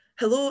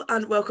Hello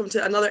and welcome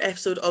to another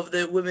episode of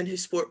the Women Who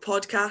Sport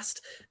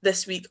podcast.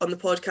 This week on the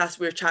podcast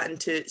we're chatting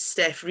to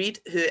Steph Reid,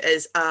 who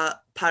is a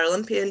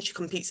Paralympian. She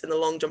competes in the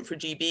long jump for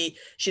GB.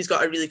 She's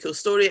got a really cool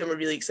story and we're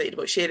really excited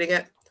about sharing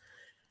it.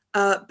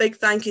 Big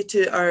thank you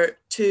to our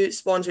two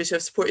sponsors who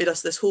have supported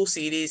us this whole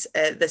series,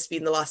 this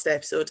being the last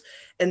episode,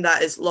 and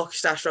that is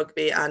Lochstash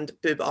Rugby and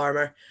Boob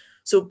Armour.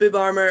 So Boob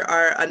Armour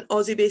are an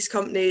Aussie-based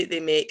company. They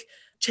make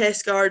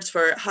chest guards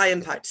for high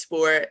impact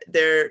sport.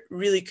 They're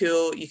really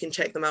cool. You can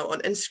check them out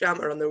on Instagram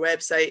or on their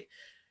website.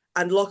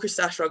 And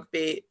Lochstash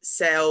Rugby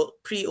sell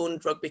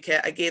pre-owned rugby kit.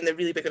 Again, they're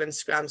really big on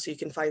Instagram, so you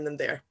can find them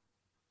there.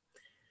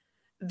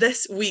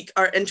 This week,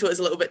 our intro is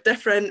a little bit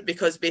different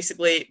because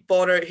basically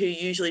Bonner, who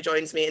usually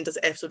joins me and does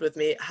the episode with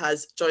me,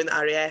 has joined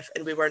the RAF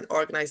and we weren't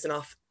organised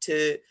enough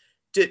to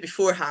do it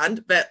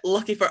beforehand. But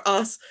lucky for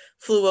us,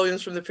 Flo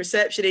Williams from the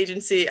Perception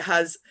Agency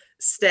has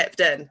stepped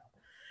in.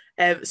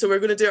 So we're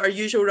going to do our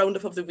usual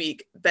roundup of the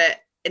week, but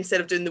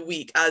instead of doing the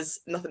week, as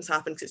nothing's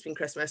happened because it's been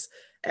Christmas,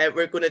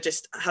 we're going to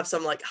just have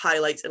some like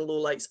highlights and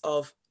lowlights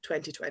of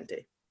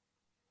 2020.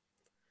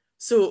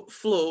 So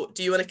Flo,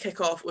 do you want to kick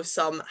off with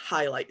some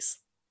highlights?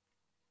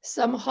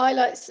 Some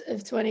highlights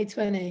of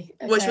 2020.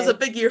 Okay. Which was a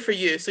big year for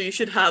you, so you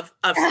should have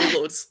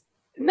absolutely loads.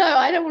 No,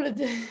 I don't want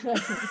to do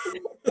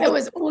it.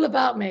 Was all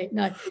about me.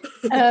 No.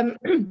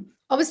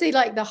 Obviously,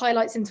 like the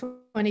highlights in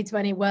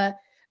 2020 were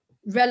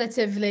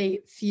relatively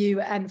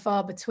few and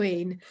far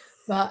between,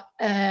 but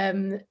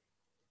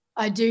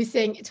I do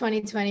think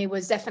 2020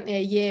 was definitely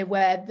a year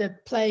where the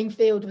playing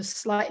field was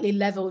slightly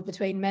leveled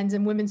between men's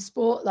and women's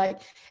sport.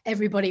 Like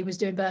everybody was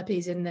doing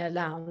burpees in their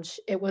lounge.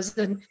 It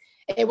wasn't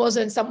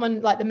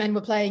someone like the men were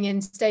playing in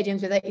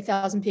stadiums with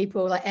 80,000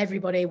 people. Like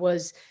everybody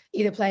was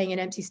either playing in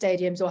empty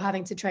stadiums or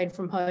having to train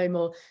from home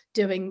or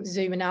doing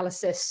Zoom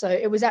analysis. So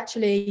it was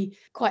actually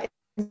quite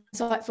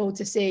insightful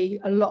to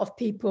see a lot of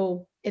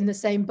people in the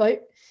same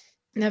boat.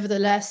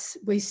 Nevertheless,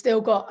 we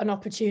still got an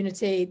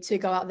opportunity to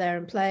go out there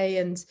and play,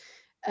 and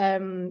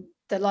the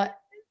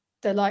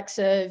likes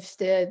of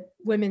the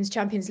Women's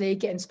Champions League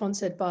getting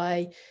sponsored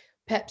by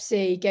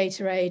Pepsi,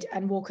 Gatorade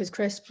and Walker's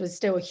Crisps was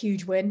still a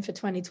huge win for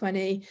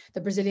 2020. The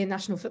Brazilian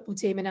national football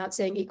team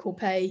announcing equal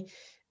pay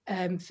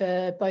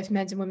for both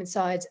men's and women's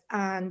sides,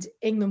 and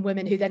England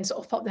women who then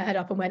sort of popped their head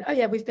up and went, oh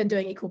yeah, we've been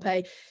doing equal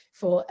pay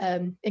for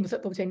England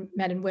football between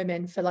men and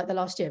women for like the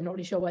last year. I'm not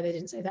really sure why they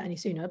didn't say that any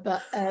sooner,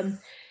 but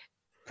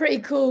pretty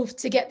cool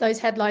to get those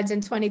headlines in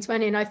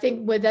 2020. And I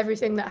think with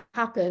everything that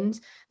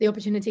happened, the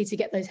opportunity to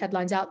get those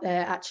headlines out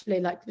there,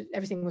 actually, like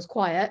everything was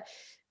quiet,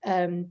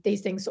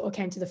 these things sort of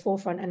came to the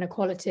forefront, and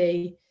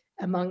equality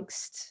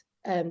amongst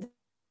the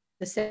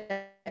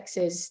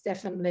sexes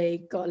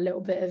definitely got a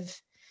little bit of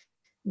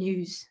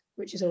news,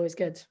 which is always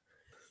good.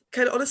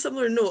 Kind of on a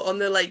similar note, on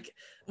the like,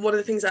 one of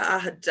the things that I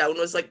had down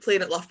was like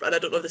playing at Loughborough, and I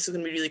don't know if this is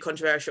going to be really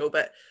controversial,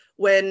 but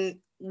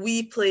when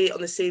we play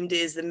on the same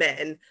day as the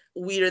men,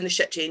 we're in the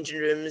shit changing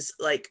rooms,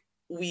 like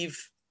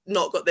we've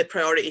not got the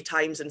priority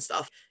times and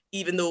stuff,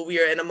 even though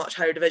we're in a much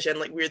higher division,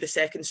 like we're the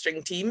second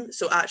string team.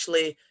 So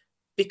actually,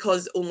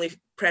 because only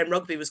Prem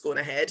Rugby was going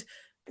ahead,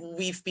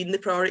 we've been the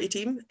priority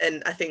team,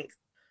 and I think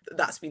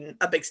that's been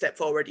a big step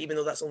forward, even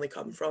though that's only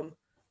come from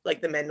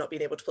like the men not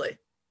being able to play.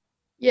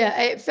 Yeah,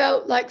 it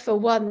felt like for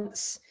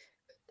once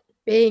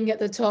being at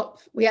the top,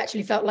 we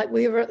actually felt like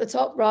we were at the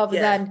top rather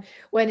than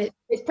when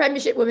it's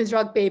Premiership Women's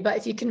Rugby, but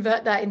if you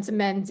convert that into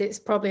men's, it's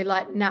probably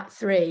like Nat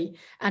 3,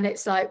 and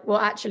it's like, well,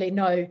 actually,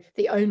 no,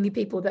 the only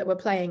people that were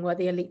playing were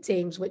the elite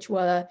teams, which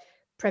were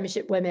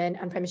Premiership Women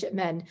and Premiership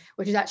Men,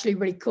 which is actually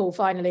really cool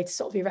finally to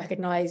sort of be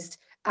recognised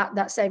at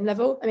that same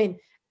level. I mean,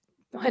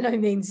 by no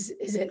means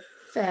is it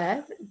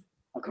fair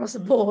across the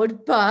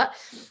board, but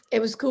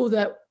it was cool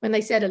that when they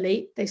said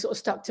elite, they sort of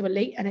stuck to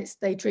elite, and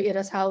they treated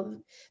us how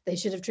they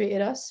should have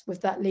treated us with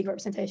that league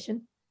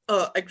representation.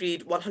 Oh,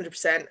 agreed,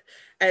 100%.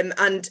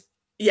 And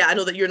yeah, I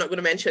know that you're not going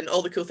to mention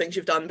all the cool things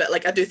you've done, but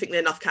like I do think the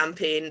Enough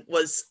campaign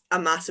was a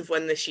massive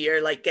win this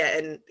year. Like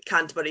getting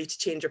Canterbury to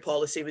change their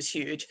policy was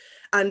huge.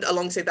 And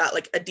alongside that,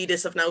 like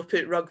Adidas have now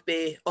put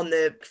rugby on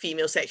the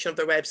female section of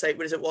their website,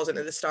 whereas it wasn't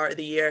at the start of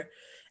the year.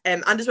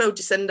 And as well,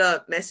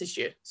 Jacinda messaged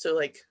you. So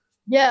like,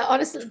 yeah,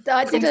 honestly,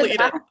 I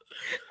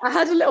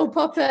had a little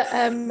pop at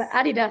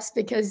Adidas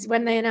because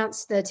when they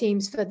announced the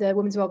teams for the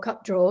Women's World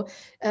Cup draw,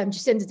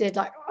 Jacinda did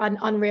like an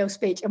unreal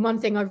speech. And one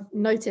thing I've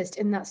noticed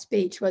in that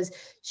speech was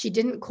she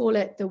didn't call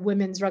it the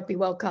Women's Rugby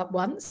World Cup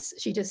once.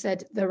 She just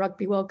said the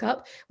Rugby World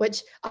Cup,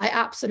 which I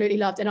absolutely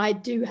loved. And I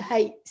do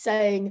hate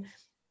saying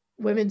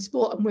women's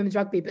sport and women's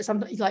rugby, but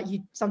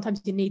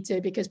sometimes you need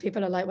to, because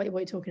people are like, what are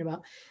you talking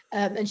about?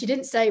 And she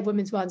didn't say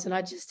women's once, and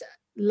I just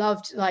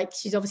loved, like,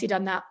 she's obviously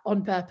done that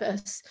on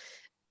purpose.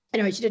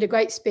 Anyway, she did a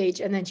great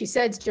speech, and then she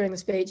said during the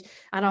speech,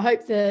 and I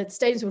hope the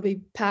stadiums will be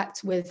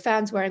packed with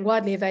fans wearing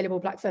widely available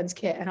Black Ferns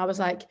kit. And I was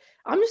like,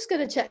 I'm just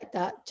going to check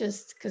that,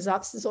 just because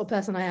that's the sort of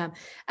person I am.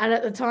 And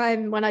at the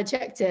time when I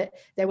checked it,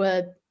 there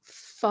were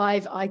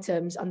 5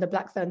 items under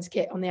Black Ferns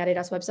kit on the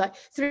Adidas website.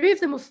 3 of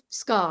them were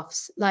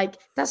scarves. Like,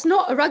 that's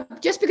not a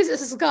rug, just because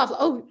it's a scarf.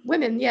 Oh,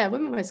 women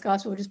wear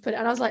scarves, we'll just put it.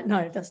 And I was like,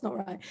 no, that's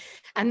not right.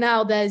 And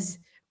now there's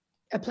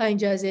a playing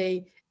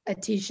jersey, a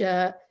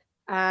t-shirt,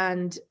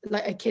 and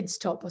like a kid's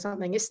top or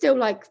something. It's still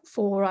like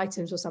 4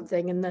 items or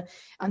something, and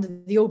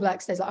the All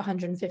Blacks there's like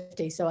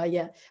 150. So I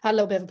had a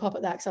little bit of a pop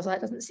at that because I was like,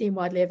 it doesn't seem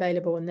widely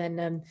available. And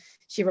then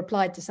she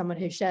replied to someone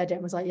who shared it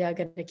and was like, yeah, I'm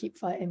going to keep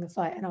fighting the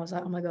fight. And I was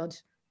like, oh my god,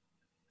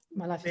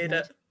 my life is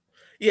made.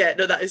 Yeah,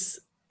 no, that is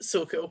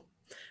so cool.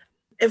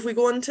 If we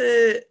go on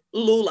to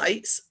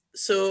lowlights,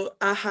 so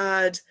I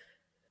had,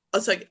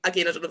 also,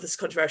 again, I don't know if this is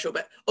controversial,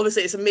 but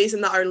obviously it's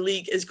amazing that our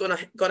league is gone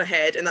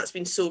ahead and that's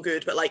been so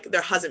good, but like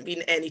there hasn't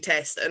been any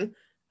testing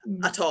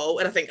at all.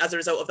 And I think as a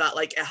result of that,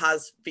 like it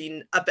has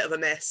been a bit of a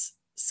mess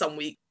some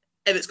week.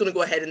 If it's going to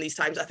go ahead in these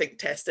times, I think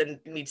testing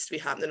needs to be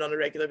happening on a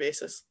regular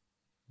basis.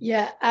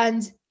 Yeah,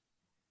 and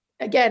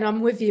again,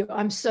 I'm with you.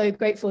 I'm so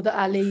grateful that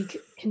our league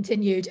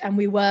continued and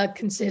we were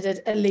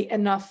considered elite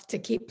enough to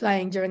keep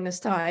playing during this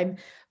time.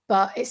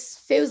 But it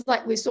feels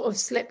like we sort of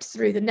slipped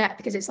through the net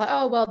because it's like,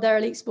 oh, well, they're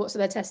elite sports, so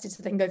they're tested,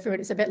 so they can go through.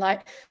 And it's a bit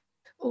like,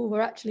 oh,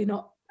 we're actually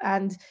not.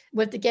 And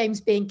with the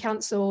games being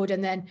cancelled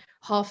and then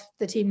half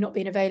the team not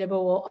being available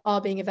or are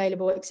being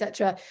available,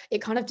 etc.,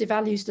 it kind of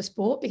devalues the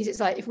sport because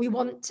it's like, if we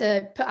want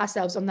to put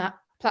ourselves on that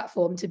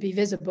platform to be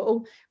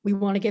visible, we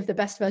want to give the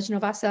best version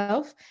of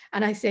ourselves.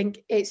 And I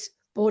think it's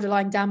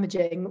borderline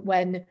damaging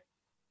when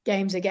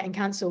games are getting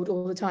cancelled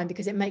all the time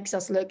because it makes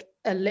us look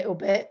a little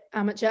bit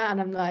amateur. And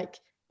I'm like,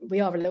 we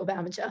are a little bit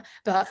amateur,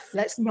 but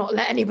let's not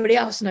let anybody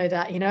else know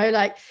that, you know,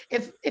 like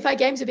if our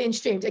games are being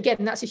streamed, again,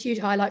 that's a huge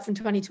highlight from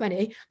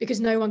 2020 because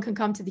no one can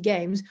come to the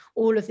games.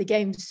 All of the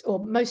games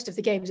or most of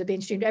the games are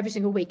being streamed every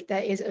single week.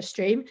 There is a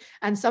stream,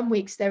 and some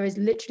weeks there is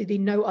literally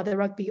been no other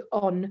rugby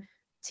on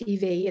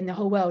TV in the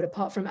whole world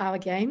apart from our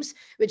games,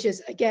 which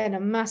is again a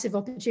massive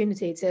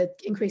opportunity to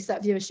increase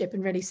that viewership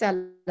and really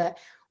sell it.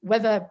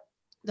 Whether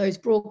those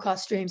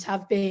broadcast streams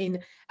have been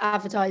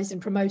advertised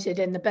and promoted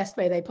in the best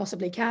way they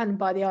possibly can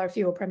by the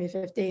RFU or Premier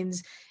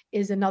 15s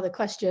is another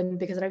question,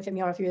 because I don't think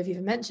the RFU have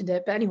even mentioned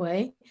it. But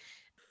anyway,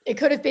 it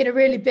could have been a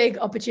really big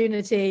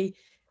opportunity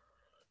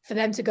for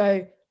them to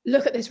go,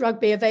 look at this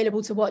rugby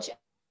available to watch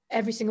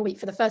every single week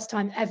for the first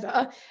time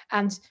ever.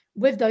 And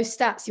with those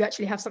stats, you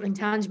actually have something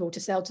tangible to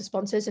sell to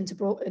sponsors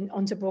and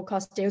onto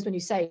broadcast deals when you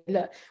say,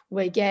 look,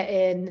 we're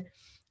getting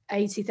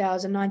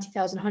 80,000,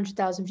 90,000,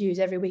 100,000 views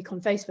every week on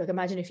Facebook.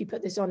 Imagine if you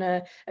put this on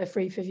a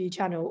free for view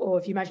channel, or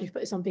if you imagine if you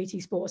put this on BT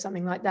Sport or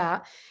something like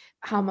that,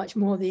 how much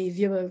more the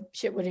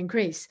viewership would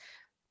increase.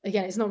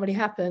 Again, it's not really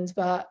happened,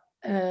 but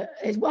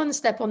it's one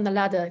step on the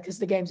ladder because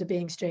the games are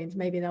being streamed.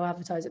 Maybe they'll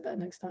advertise it better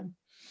next time.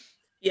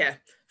 Yeah,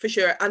 for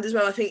sure. And as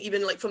well, I think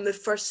even like from the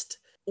first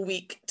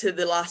week to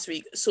the last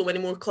week, so many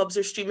more clubs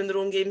are streaming their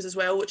own games as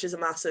well, which is a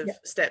massive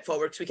step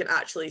forward because we can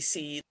actually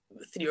see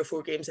 3 or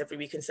 4 games every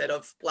week instead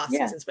of last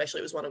season, especially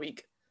it was 1 a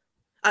week.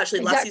 Actually,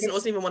 last season it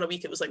wasn't even 1 a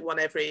week, it was like 1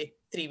 every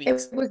 3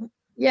 weeks.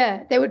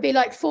 There would be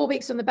like 4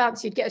 weeks on the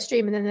bounce, you'd get a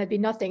stream and then there'd be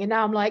nothing. And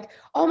now I'm like,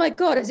 oh my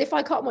God, as if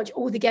I can't watch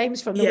all the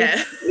games from the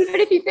week. Even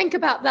if you think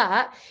about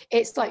that,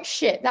 it's like,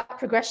 shit, that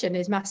progression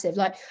is massive.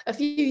 Like a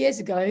few years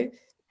ago,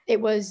 it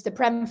was the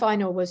Prem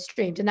final was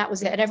streamed and that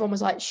was it. And everyone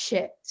was like,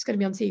 shit, it's going to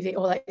be on TV,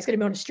 or like, it's going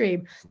to be on a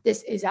stream.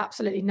 This is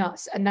absolutely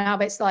nuts. And now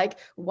it's like,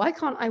 why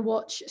can't I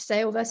watch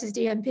Sale versus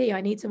DMP? I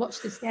need to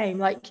watch this game.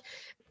 Like,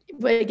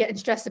 we're getting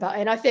stressed about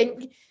it. And I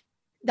think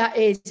that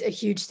is a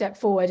huge step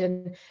forward.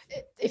 And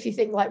if you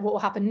think like what will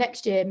happen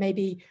next year,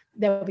 maybe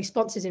there will be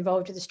sponsors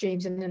involved with the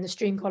streams and then the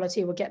stream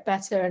quality will get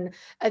better. And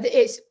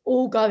it's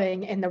all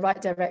going in the right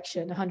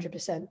direction,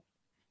 100%.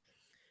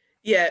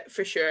 Yeah,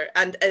 for sure.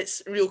 And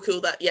it's real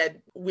cool that,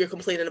 we're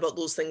complaining about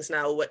those things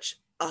now, which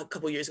a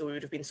couple of years ago we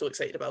would have been so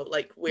excited about.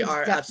 Like, we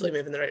are absolutely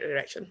moving in the right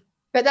direction.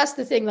 But that's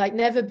the thing, like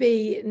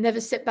never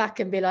sit back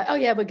and be like, oh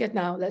yeah, we're good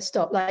now, let's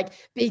stop. Like,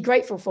 be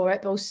grateful for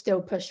it, but also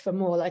still push for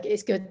more. Like,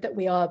 it's good that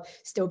we are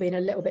still being a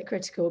little bit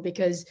critical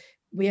because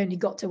we only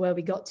got to where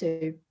we got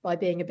to by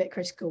being a bit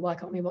critical. Why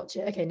can't we watch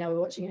it? Okay, now we're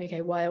watching it.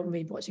 Okay, why aren't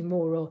we watching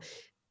more or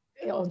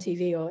on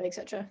TV or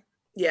etc.?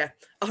 Yeah,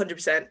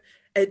 100%.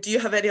 Do you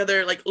have any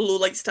other like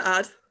lowlights to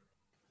add?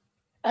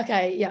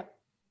 Okay, yeah.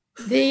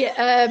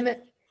 The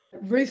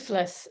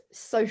ruthless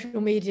social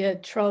media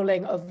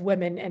trolling of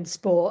women in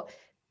sport,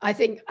 I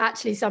think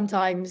actually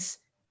sometimes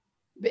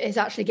it's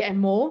actually getting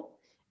more.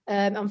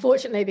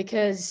 Unfortunately,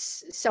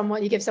 because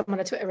you give someone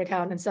a Twitter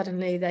account and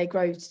suddenly they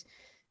grow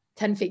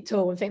 10 feet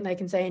tall and think they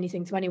can say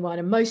anything to anyone.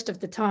 And most of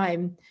the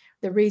time,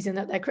 the reason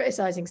that they're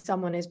criticizing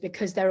someone is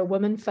because they're a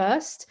woman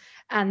first.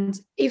 And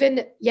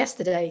even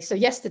yesterday,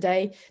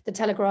 the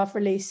Telegraph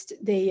released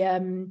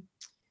the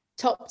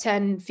top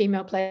 10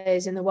 female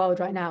players in the world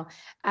right now.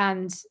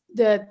 And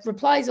the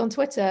replies on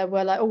Twitter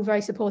were like all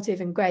very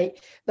supportive and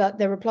great, but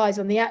the replies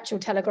on the actual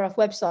Telegraph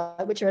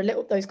website, which are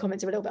those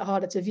comments are a little bit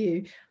harder to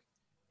view,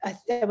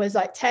 there was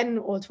like 10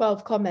 or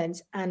 12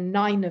 comments and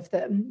 9 of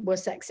them were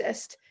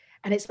sexist.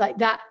 And it's like,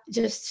 that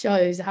just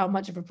shows how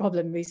much of a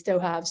problem we still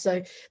have.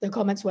 So the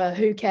comments were,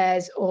 who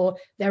cares? Or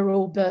they're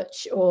all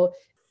butch, or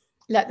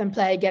let them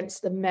play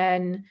against the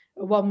men.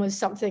 One was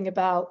something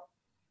about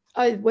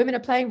oh, women are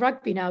playing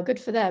rugby now, good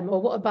for them.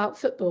 Or what about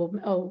football?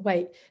 Oh,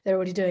 wait, they're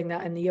already doing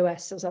that in the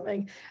US or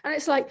something. And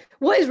it's like,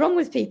 what is wrong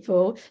with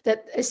people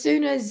that as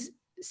soon as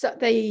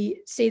they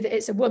see that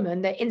it's a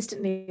woman, they're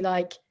instantly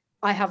like,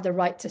 I have the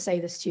right to say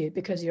this to you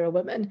because you're a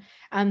woman.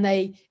 And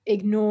they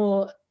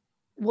ignore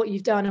what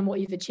you've done and what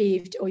you've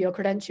achieved or your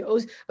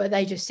credentials, but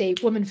they just see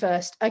woman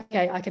first.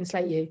 Okay, I can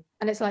slate you.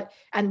 And it's like,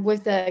 and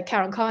with the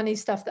Karen Carney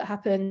stuff that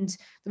happened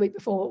the week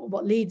before,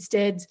 what Leeds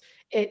did,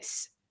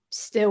 it's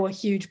still a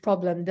huge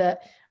problem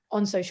that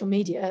on social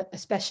media,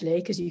 especially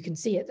because you can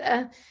see it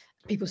there,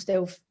 people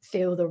still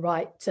feel the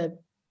right to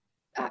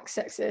act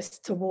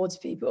sexist towards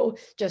people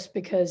just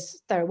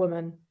because they're a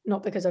woman,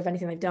 not because of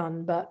anything they've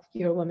done, but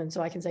you're a woman,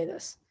 so I can say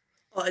this.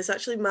 Oh, it's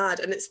actually mad.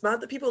 And it's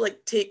mad that people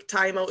like take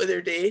time out of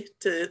their day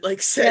to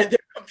like sit at their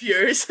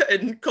computers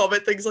and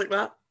comment things like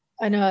that.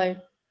 I know.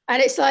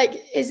 And it's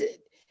like,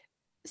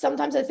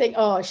 sometimes I think,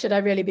 oh, should I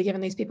really be giving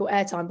these people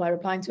airtime by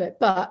replying to it?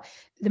 But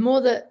the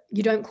more that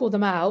you don't call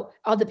them out,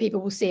 other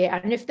people will see it.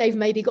 And if they've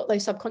maybe got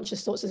those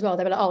subconscious thoughts as well,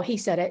 they'll be like, oh, he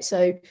said it,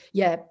 so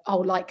yeah,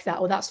 I'll like that,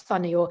 or that's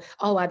funny, or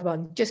I'll add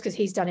one just because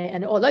he's done it,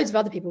 and or loads of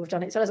other people have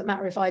done it. So it doesn't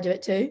matter if I do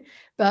it too.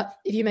 But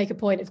if you make a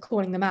point of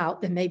calling them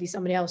out, then maybe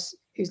somebody else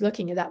who's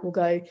looking at that will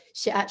go,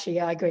 shit, actually,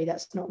 yeah, I agree,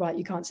 that's not right,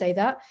 you can't say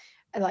that.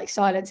 And like,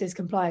 silence is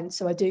compliance.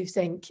 So I do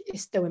think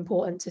it's still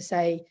important to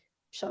say,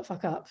 shut the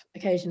fuck up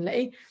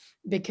occasionally,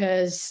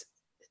 because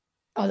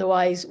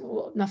otherwise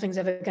nothing's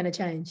ever going to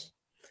change.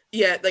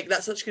 Yeah, like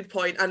that's such a good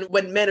point. And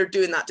when men are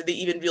doing that, do they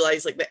even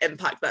realize like the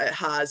impact that it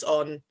has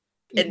on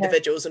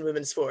individuals in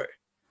women's sport?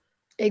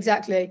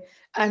 Exactly.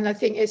 And I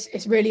think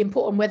it's really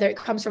important, whether it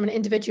comes from an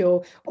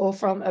individual or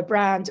from a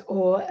brand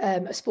or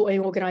a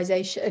sporting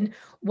organization,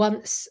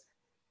 once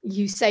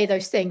you say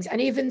those things,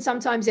 and even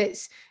sometimes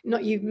it's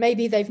not you,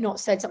 maybe they've not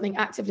said something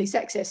actively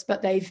sexist,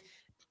 but they've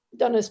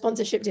done a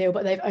sponsorship deal,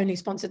 but they've only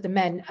sponsored the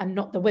men and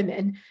not the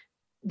women.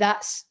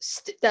 That's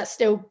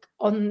still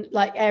on,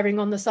 like, erring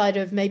on the side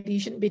of maybe you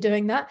shouldn't be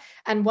doing that.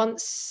 And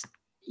once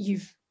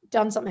you've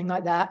done something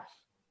like that,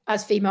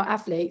 as female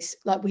athletes,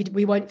 like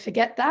we won't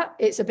forget that.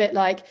 It's a bit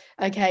like,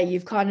 okay,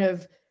 you've kind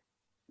of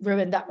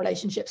ruined that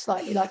relationship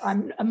slightly. Like,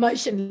 I'm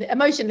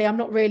emotionally I'm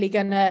not really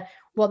gonna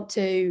want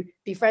to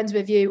be friends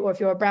with you, or if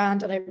you're a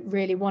brand, I don't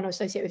really want to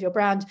associate with your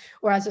brand.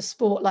 Or as a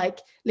sport like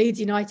Leeds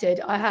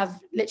United, I have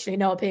literally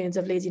no opinions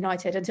of Leeds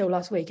United until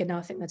last week, and now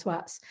I think they're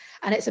twats.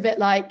 And it's a bit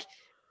like,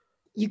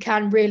 you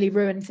can really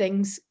ruin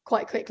things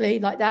quite quickly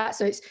like that.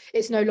 So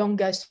it's no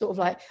longer sort of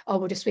like, oh,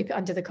 we'll just sweep it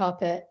under the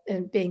carpet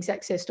and being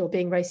sexist or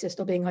being racist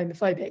or being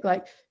homophobic.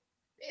 Like,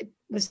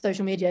 with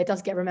social media, it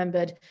does get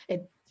remembered.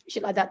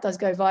 Shit like that does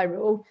go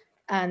viral,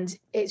 and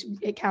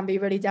it can be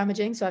really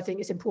damaging. So I think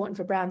it's important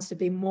for brands to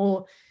be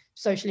more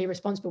socially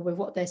responsible with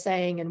what they're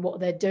saying and what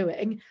they're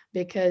doing,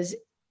 because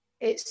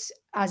it's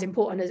as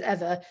important as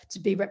ever to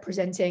be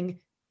representing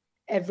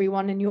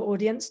everyone in your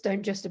audience.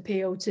 Don't just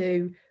appeal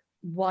to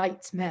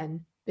white men,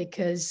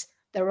 because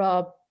there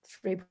are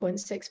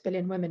 3.6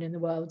 billion women in the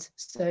world,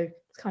 so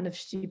it's kind of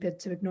stupid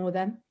to ignore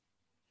them.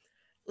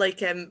 Like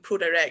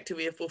ProDirect, who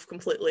we have both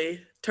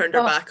completely turned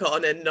our back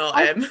on and not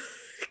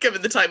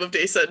given the time of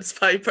day since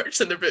by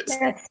purchasing their boots.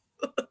 Yes.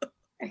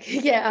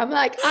 Yeah, I'm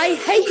like, I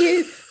hate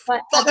you,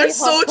 but they're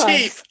so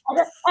cheap. I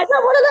don't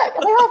want to look.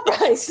 Are they half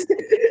price?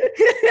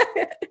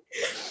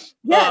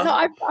 Yeah, no,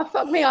 I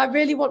fuck me. I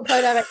really want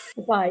ProDirect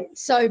to buy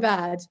so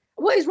bad.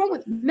 What is wrong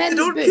with men's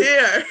boots? They don't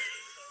care.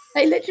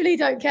 They literally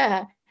don't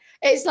care.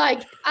 It's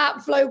like at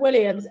Flo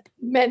Williams,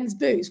 men's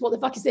boots. What the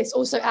fuck is this?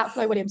 Also at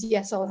Flo Williams,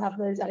 yes, I'll have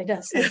those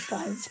Adidas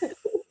guys.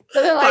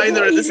 But they're like,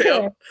 they're in the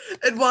sale.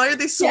 And why are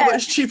they so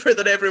much cheaper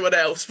than everyone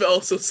else, but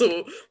also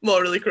so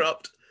morally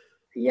corrupt?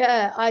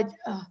 Yeah,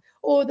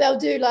 or they'll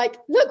do like,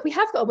 look, we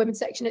have got a women's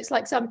section. It's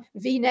like some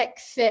V-neck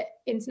fit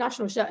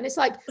international shirt, and it's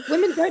like,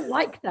 women don't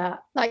like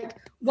that. Like,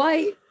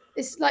 why?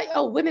 It's like,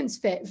 oh, women's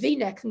fit,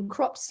 V-neck and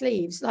cropped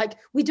sleeves. Like,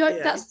 we don't.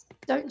 Yeah.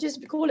 Don't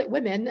just call it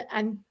women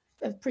and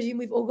presume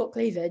we've all got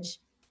cleavage,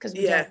 because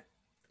we don't.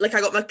 Like,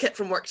 I got my kit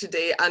from work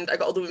today, and I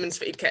got all the women's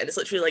fitted kit, and it's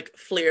literally like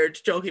flared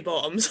joggy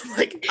bottoms. I'm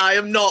like, I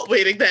am not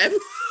wearing them.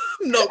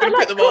 I'm not going to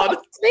put them on.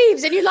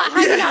 Sleeves, and you're like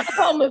hanging out the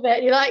bottom of it.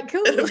 And you're like,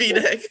 cool. And a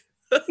V-neck.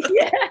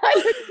 Yeah, I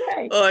look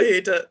great. Oh, I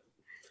hate it.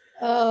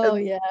 Oh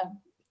yeah,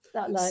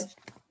 that life.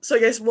 So I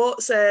guess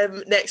what's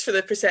next for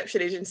the Perception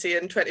Agency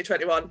in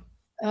 2021?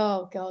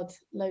 Oh God,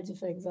 loads of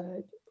things, I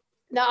hope.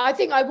 No, I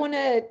think I want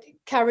to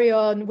carry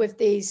on with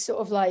these sort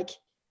of like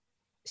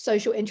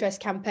social interest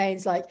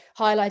campaigns, like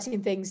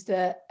highlighting things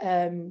that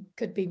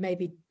could be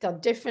maybe done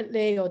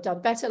differently or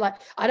done better.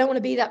 Like, I don't want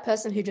to be that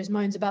person who just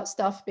moans about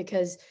stuff,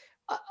 because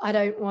I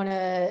don't want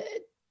to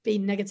be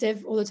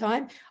negative all the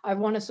time. I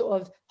want to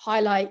sort of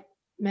highlight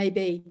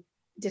maybe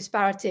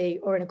disparity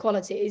or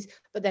inequalities,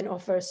 but then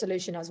offer a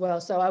solution as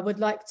well. So I would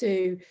like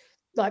to,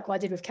 like what I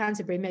did with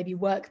Canterbury, maybe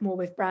work more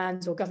with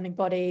brands or governing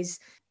bodies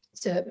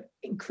to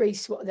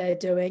increase what they're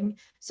doing,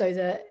 so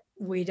that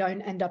we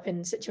don't end up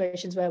in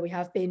situations where we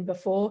have been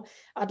before.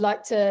 I've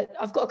got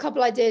a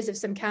couple ideas of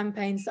some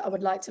campaigns that I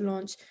would like to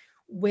launch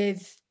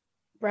with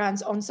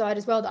brands on side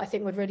as well that I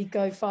think would really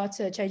go far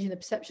to changing the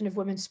perception of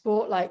women's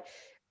sport. Like,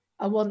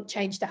 I want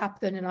change to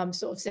happen, and I'm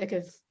sort of sick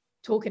of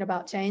talking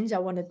about change. I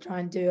want to try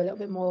and do a little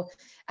bit more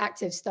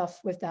active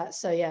stuff with that.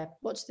 So yeah,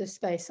 watch this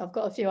space. I've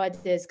got a few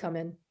ideas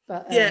coming,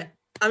 but yeah,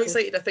 I'm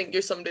excited. I think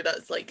you're somebody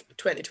that's like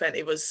 2020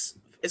 is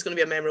going to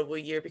be a memorable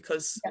year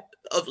because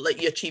of like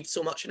you achieved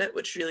so much in it,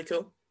 which is really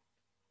cool.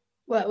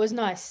 Well, it was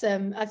nice.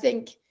 I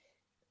think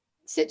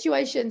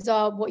situations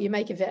are what you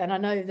make of it, and I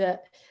know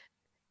that,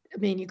 I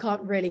mean, you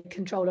can't really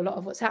control a lot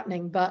of what's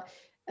happening, but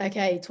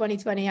okay,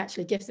 2020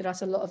 actually gifted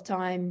us a lot of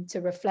time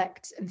to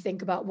reflect and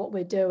think about what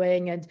we're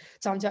doing, and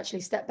time to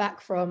actually step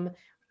back from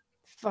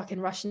fucking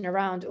rushing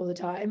around all the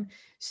time.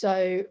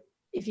 So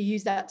if you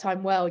use that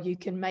time well, you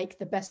can make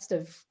the best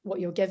of what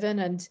you're given.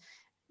 And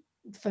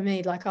for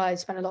me, like, I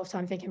spent a lot of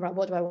time thinking, right,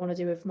 what do I want to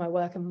do with my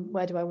work and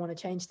where do I want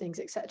to change things,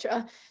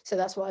 etc. So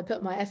that's what I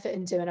put my effort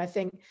into. And I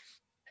think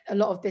a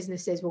lot of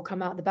businesses will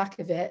come out the back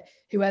of it.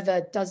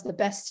 Whoever does the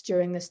best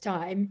during this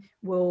time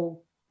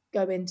will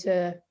go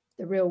into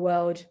the real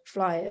world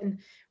flying.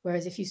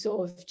 Whereas if you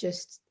sort of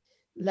just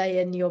lay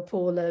in your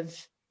pool of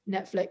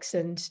Netflix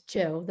and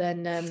chill,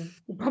 then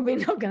you're probably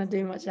not going to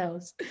do much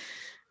else.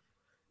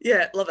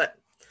 Yeah, love it.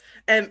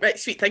 Right,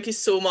 sweet. Thank you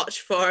so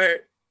much for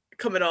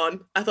coming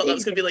on. I thought that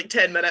was going to be like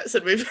 10 minutes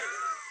and we've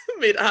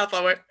made it a half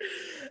hour.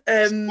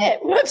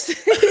 Whoops.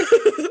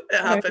 It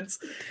happens.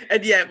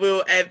 And yeah,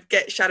 we'll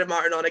get Sharon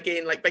Martin on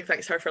again. Like, big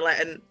thanks to her for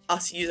letting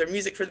us use our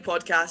music for the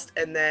podcast,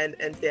 and then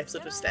into the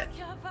episode with Steph.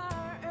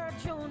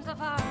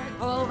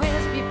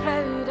 Always be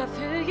proud of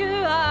who you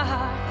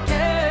are,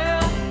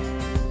 girl.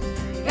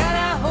 You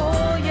gotta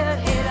hold your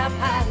head up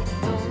high.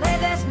 Don't let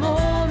this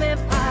moment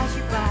pass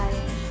you by.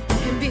 You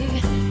can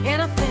be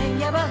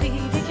anything you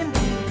believe you can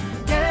be,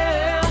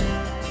 girl.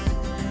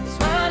 This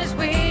world is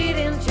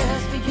waiting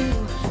just for you.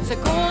 So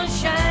go and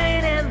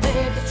shine and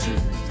live the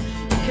truth.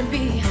 You can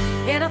be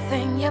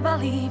anything you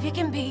believe you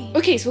can be.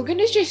 Okay, so we're going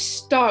to just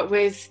start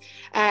with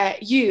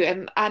you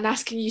and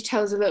asking you to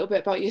tell us a little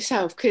bit about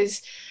yourself,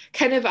 because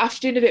kind of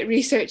after doing a bit of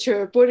research,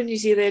 you're born in New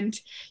Zealand,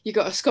 you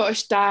got a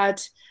Scottish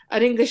dad,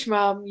 an English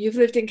mum, you've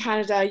lived in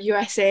Canada,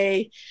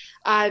 USA,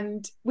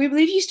 and we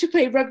believe you used to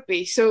play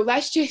rugby. So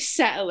let's just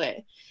settle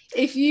it.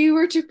 If you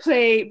were to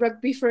play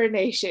rugby for a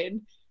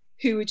nation,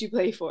 who would you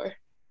play for?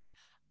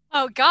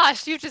 Oh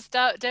gosh, you just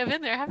dove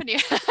in there, haven't you?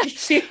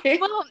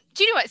 Well,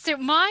 do you know what? So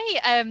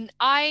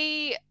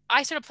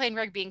I started playing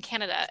rugby in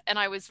Canada, and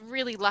I was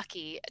really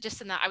lucky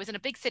just in that I was in a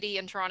big city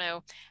in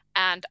Toronto,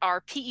 and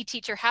our PE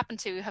teacher happened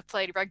to have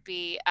played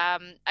rugby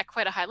at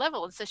quite a high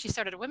level, and so she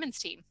started a women's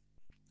team.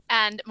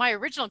 And my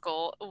original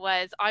goal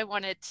was I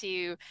wanted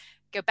to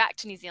go back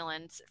to New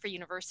Zealand for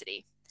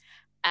university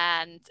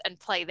and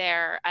play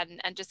there, and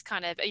just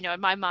kind of, you know,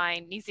 in my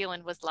mind, New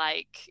Zealand was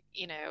like,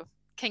 you know,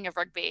 king of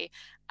rugby,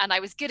 and I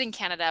was good in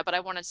Canada, but I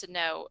wanted to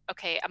know,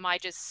 okay, am I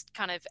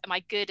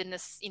good in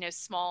this, you know,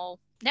 small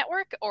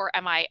network, or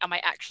am I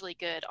actually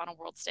good on a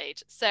world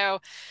stage? So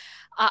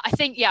I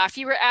think, yeah, if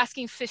you were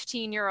asking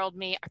 15-year-old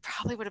me, I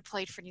probably would have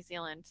played for New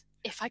Zealand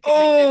if I could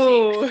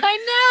make the team. I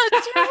know,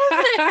 it's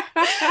terrible.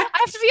 I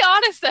have to be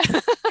honest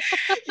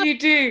though. You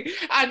do,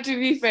 and to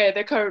be fair,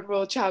 the current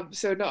world champ,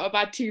 so not a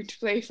bad team to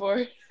play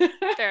for.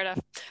 Fair enough.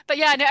 But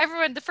yeah, no,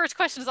 everyone, the first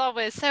question is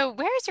always, so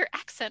where's your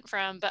accent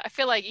from? But I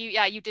feel like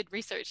you did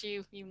research,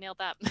 you nailed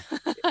that.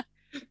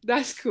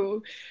 That's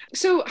cool.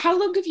 So how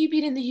long have you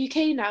been in the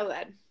UK now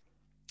then?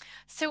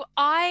 So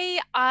I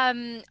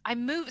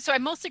moved. So I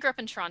mostly grew up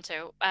in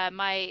Toronto.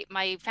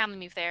 My family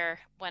moved there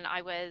when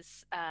I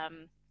was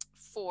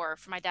 4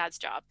 for my dad's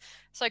job.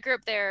 So I grew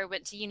up there,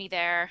 went to uni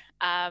there,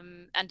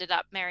 ended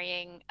up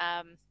marrying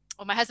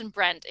my husband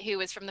Brent, who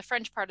was from the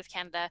French part of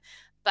Canada,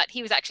 but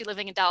he was actually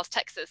living in Dallas,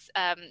 Texas.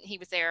 He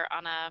was there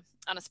on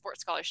a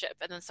sports scholarship,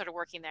 and then started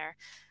working there.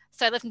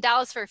 So I lived in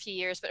Dallas for a few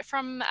years, but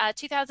from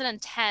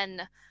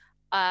 2010.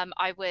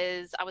 I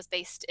was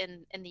based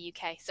in the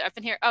UK. So I've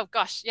been here, oh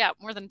gosh, yeah,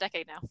 more than a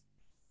decade now.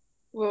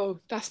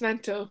 Whoa, that's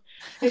mental.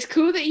 It's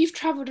cool that you've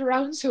traveled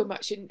around so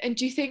much. And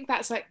do you think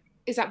that's like,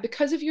 is that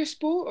because of your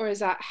sport, or has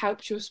that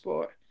helped your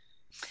sport?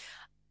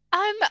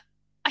 I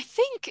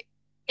think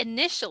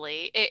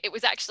initially it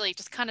was actually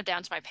just kind of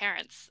down to my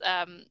parents.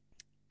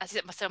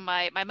 So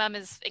my mum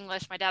is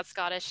English, my dad's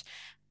Scottish,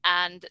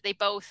 and they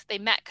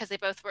met because they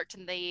both worked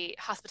in the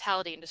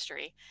hospitality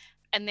industry.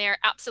 And their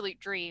absolute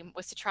dream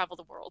was to travel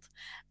the world,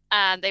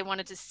 and they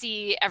wanted to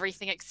see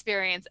everything,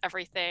 experience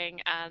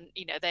everything. And,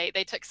 you know,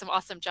 they took some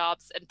awesome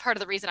jobs. And part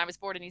of the reason I was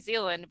born in New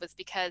Zealand was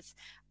because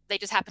they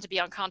just happened to be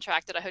on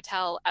contract at a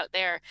hotel out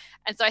there.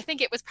 And so I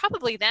think it was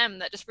probably them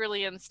that just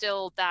really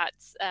instilled that,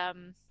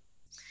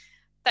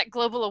 that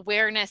global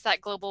awareness,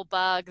 that global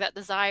bug, that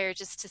desire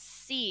just to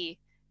see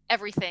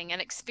everything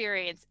and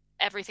experience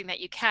everything that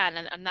you can.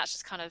 And that's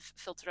just kind of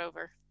filtered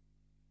over.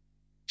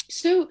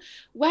 So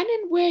when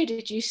and where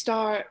did you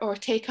start or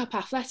take up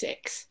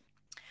athletics?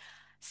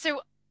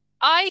 So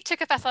I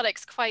took up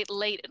athletics quite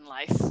late in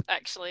life,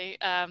 actually.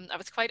 I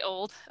was quite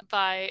old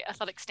by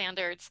athletic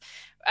standards.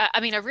 I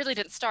mean, I really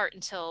didn't start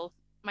until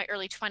my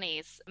early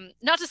 20s.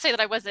 Not to say that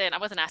I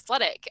wasn't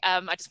athletic.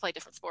 I just played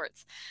different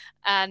sports,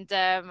 and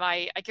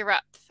I grew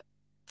up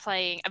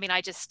playing. I mean,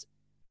 I just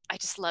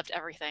loved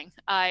everything.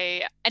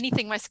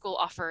 Anything my school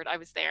offered, I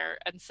was there.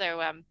 And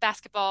so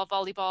basketball,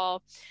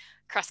 volleyball,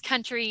 cross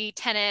country,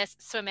 tennis,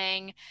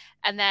 swimming.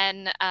 And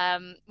then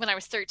when I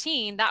was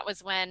 13, that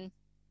was when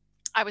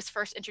I was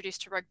first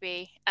introduced to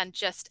rugby and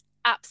just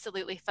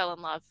absolutely fell in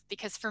love,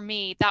 because for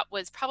me, that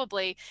was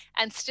probably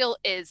and still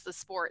is the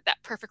sport that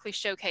perfectly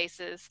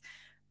showcases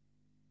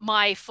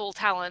my full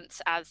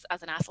talents as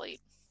an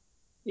athlete.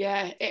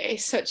 Yeah, it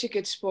is such a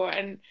good sport.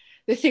 And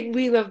the thing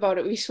we love about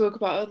it, we spoke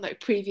about on like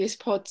previous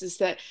pods, is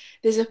that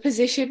there's a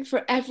position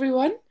for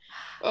everyone.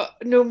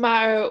 No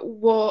matter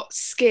what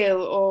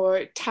skill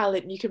or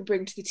talent you can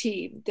bring to the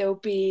team, there'll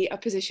be a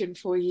position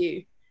for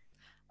you.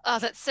 Oh,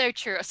 that's so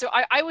true. So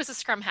I was a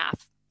scrum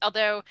half,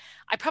 although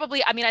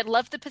I mean, I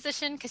loved the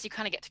position because you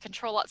kind of get to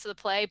control lots of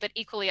the play, but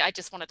equally I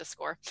just wanted to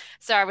score.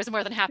 So I was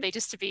more than happy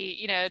just to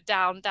be,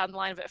 down the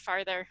line a bit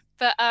farther.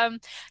 But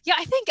yeah,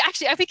 I think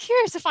actually I'd be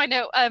curious to find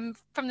out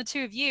from the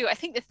two of you. I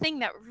think the thing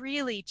that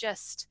really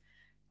just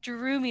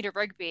drew me to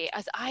rugby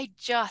as I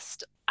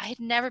had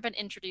never been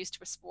introduced to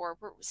a sport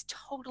where it was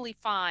totally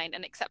fine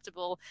and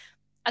acceptable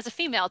as a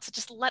female to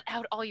just let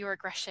out all your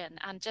aggression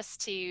and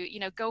just to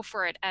go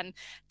for it. And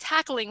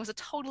tackling was a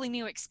totally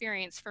new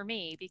experience for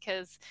me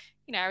because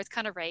I was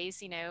kind of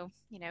raised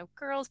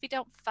girls, we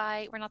don't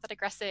fight, we're not that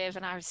aggressive,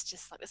 and I was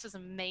just like, this was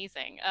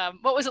amazing.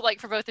 What was it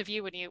like for both of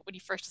you when you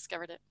first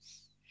discovered it?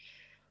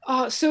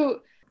 Oh,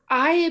 so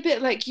I, a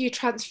bit like you,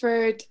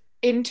 transferred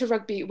into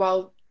rugby,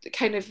 well,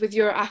 kind of with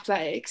your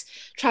athletics,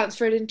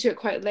 transferred into it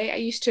quite late. I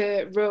used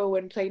to row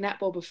and play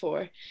netball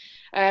before,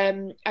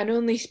 and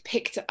only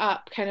picked it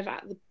up kind of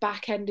at the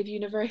back end of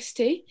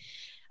university,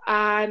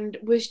 and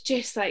was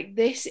just like,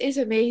 this is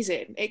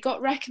amazing. It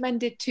got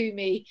recommended to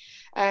me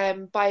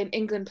by an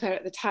England player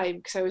at the time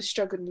because I was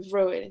struggling with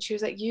rowing, and she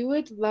was like, you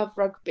would love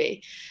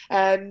rugby,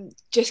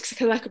 just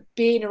kind of like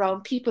being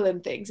around people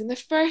and things. And the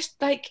first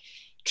like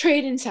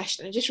training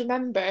session, I just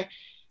remember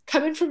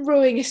coming from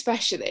rowing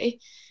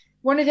especially,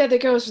 one of the other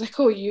girls was like,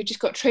 oh, you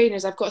just got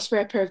trainers, I've got a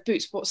spare pair of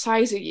boots, what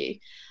size are you?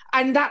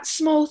 And that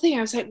small thing,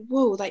 I was like,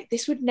 whoa, like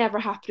this would never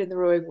happen in the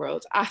rowing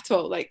world at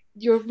all. Like,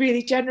 you're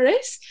really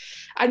generous.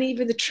 And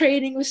even the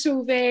training was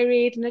so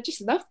varied, and I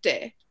just loved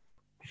it.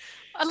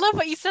 I love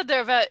what you said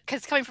there about,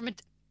 because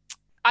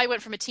I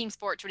went from a team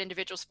sport to an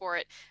individual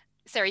sport.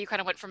 Sarah, you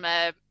kind of went from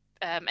an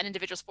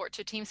individual sport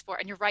to a team sport,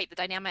 and you're right, the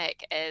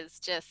dynamic is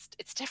just,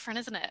 it's different,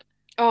 isn't it?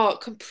 Oh,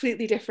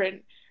 completely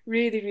different.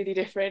 Really, really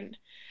different.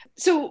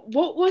 So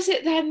what was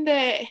it then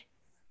that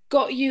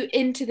got you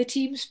into the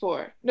team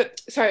sport? No,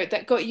 sorry,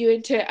 that got you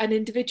into an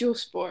individual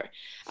sport.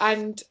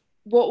 And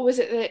what was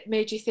it that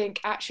made you think,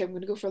 actually, I'm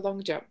going to go for a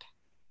long jump?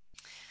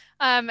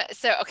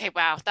 So okay,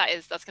 wow,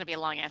 that's going to be a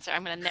long answer.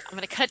 I'm going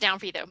to cut it down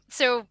for you though.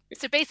 So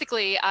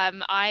basically,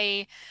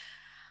 I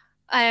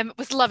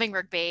was loving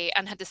rugby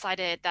and had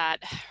decided that,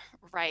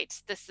 right,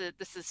 this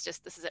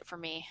is it for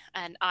me,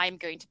 and I'm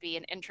going to be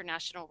an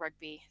international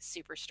rugby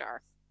superstar.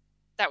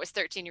 That was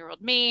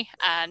 13-year-old me,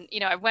 and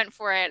I went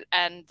for it.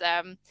 And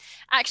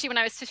actually, when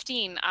I was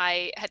 15,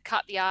 I had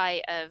caught the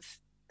eye of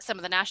some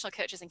of the national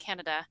coaches in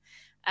Canada,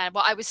 and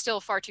I was still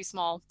far too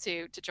small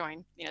to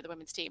join the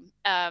women's team.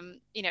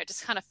 It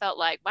just kind of felt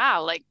like,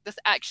 wow, like this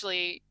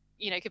actually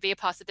could be a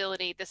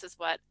possibility. This is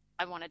what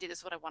I want to do. This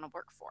is what I want to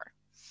work for.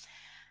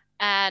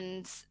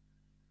 And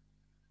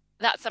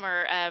that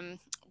summer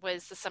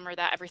was the summer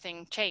that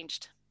everything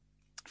changed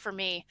for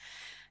me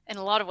in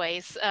a lot of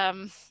ways.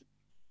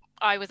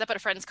 I was up at a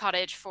friend's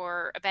cottage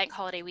for a bank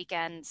holiday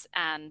weekend,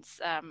 and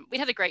we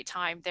had a great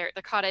time. Their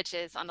cottage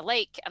is on a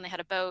lake, and they had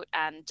a boat.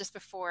 And just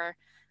before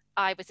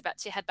I was about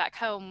to head back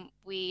home,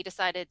 we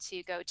decided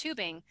to go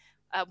tubing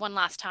one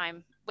last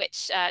time,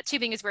 which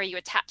tubing is where you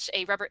attach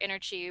a rubber inner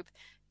tube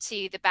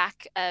to the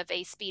back of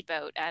a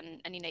speedboat, and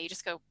you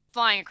just go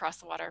flying across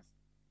the water.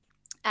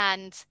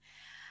 And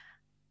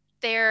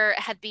there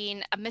had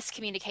been a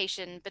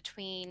miscommunication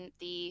between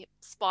the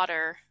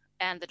spotter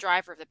and the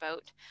driver of the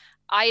boat.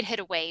 I had hit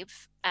a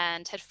wave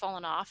and had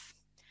fallen off,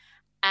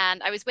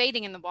 and I was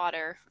waiting in the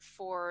water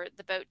for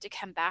the boat to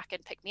come back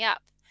and pick me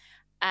up.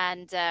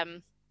 And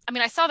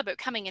I saw the boat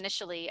coming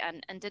initially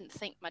and didn't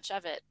think much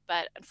of it,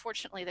 but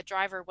unfortunately the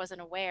driver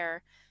wasn't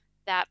aware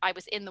that I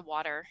was in the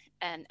water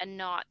and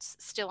not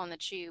still on the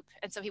tube,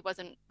 and so he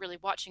wasn't really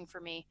watching for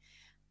me,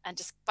 and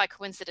just by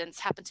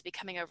coincidence happened to be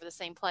coming over the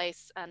same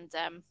place. And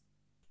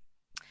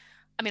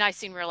I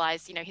soon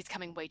realized he's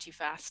coming way too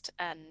fast,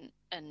 and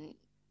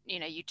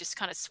you just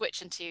kind of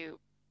switch into,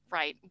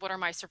 right, what are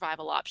my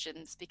survival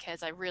options,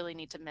 because I really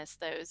need to miss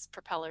those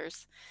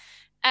propellers.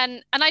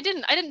 And I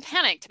didn't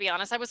panic, to be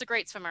honest. I was a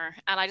great swimmer,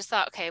 and I just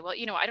thought, okay, well,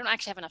 I don't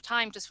actually have enough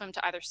time to swim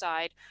to either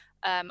side.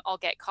 I'll still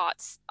get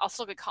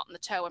caught in the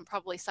tow and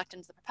probably sucked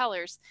into the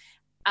propellers.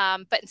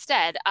 But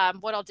instead,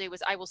 what I'll do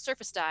is I will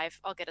surface dive.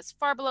 I'll get as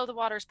far below the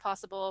water as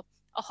possible.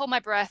 I'll hold my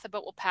breath, the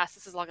boat will pass.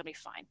 This is all gonna be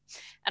fine.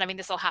 And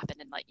this will happen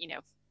in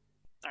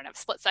I don't know, a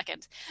split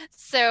second.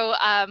 So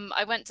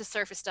I went to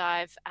surface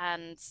dive,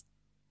 and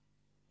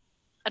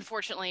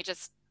unfortunately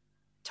just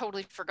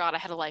totally forgot I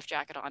had a life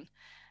jacket on,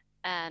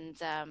 and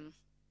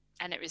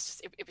it was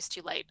just, it was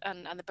too late,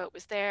 and the boat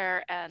was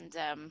there, and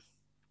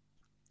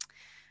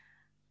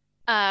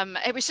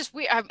it was just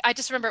weird. I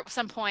just remember at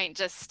some point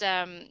just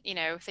you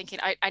know, thinking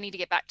I need to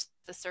get back to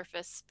the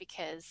surface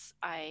because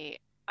I'm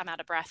out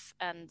of breath,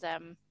 and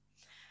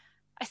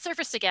I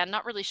surfaced again,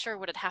 not really sure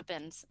what had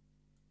happened.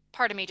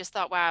 Part of me just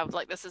thought, wow,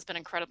 like this has been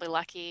incredibly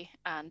lucky,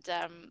 and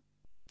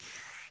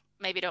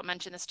maybe don't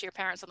mention this to your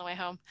parents on the way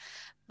home.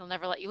 They'll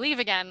never let you leave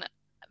again.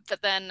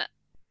 But then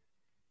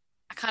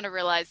I kind of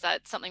realized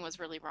that something was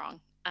really wrong,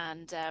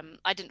 and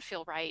I didn't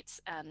feel right.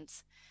 And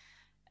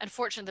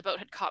unfortunately, the boat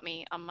had caught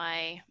me on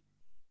my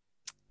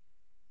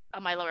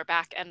lower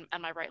back and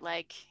my right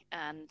leg,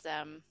 and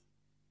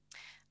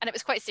it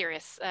was quite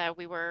serious.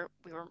 We were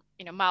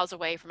you know, miles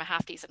away from a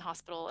half decent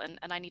hospital, and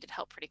I needed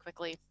help pretty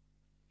quickly.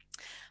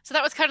 So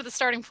that was kind of the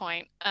starting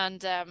point,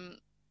 and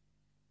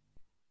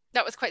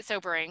that was quite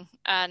sobering,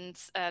 and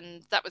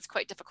that was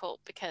quite difficult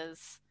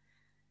because,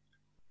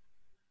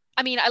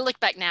 I mean, I look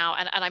back now,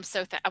 and I'm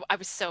so I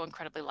was so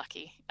incredibly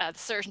lucky. The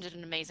surgeon did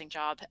an amazing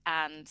job,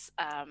 and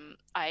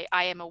I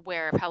am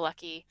aware of how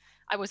lucky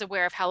I was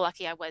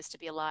to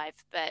be alive.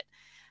 But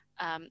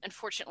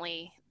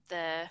unfortunately,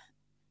 the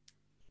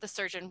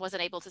surgeon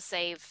wasn't able to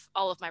save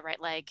all of my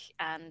right leg,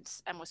 and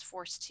was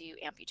forced to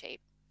amputate.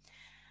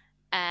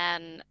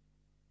 And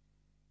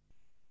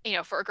you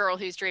know, for a girl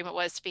whose dream it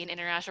was to be an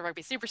international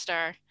rugby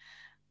superstar,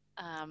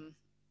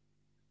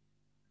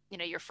 you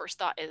know, your first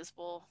thought is,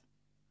 well,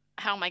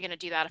 how am I going to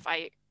do that if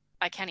I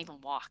can't even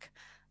walk,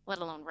 let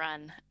alone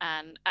run?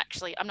 And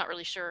actually, I'm not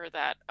really sure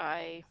that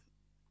I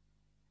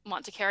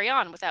want to carry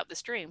on without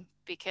this dream,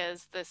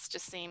 because this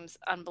just seems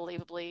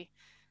unbelievably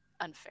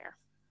unfair.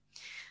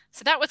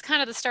 So that was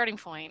kind of the starting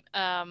point.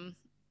 And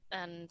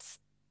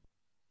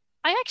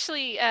I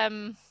actually, I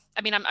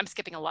mean, I'm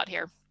skipping a lot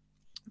here,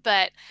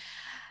 but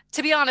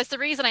to be honest, the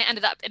reason I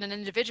ended up in an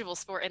individual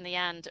sport in the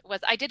end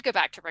was I did go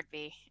back to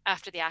rugby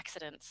after the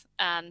accident,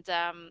 and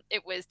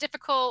it was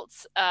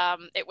difficult.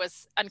 It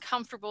was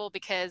uncomfortable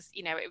because,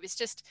 you know, it was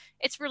just,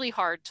 it's really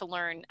hard to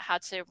learn how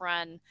to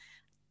run.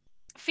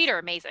 Feet are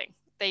amazing.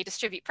 They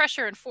distribute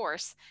pressure and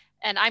force,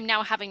 and I'm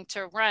now having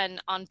to run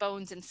on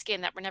bones and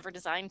skin that were never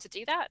designed to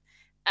do that.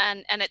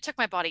 And it took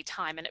my body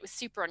time, and it was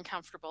super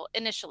uncomfortable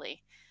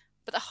initially.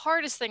 But the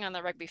hardest thing on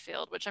the rugby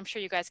field, which I'm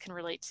sure you guys can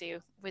relate to,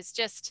 was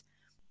just,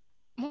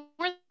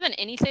 more than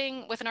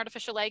anything with an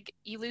artificial leg,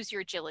 you lose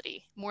your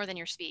agility more than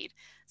your speed.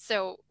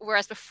 So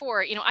whereas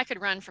before, you know, I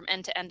could run from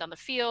end to end on the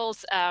field,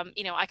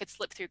 you know, I could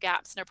slip through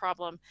gaps, no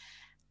problem.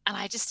 And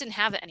I just didn't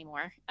have it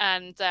anymore.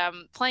 And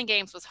playing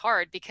games was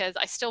hard because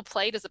I still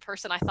played as a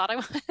person I thought I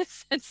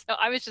was. And so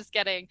I was just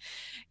getting,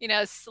 you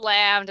know,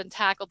 slammed and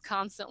tackled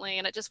constantly,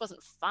 and it just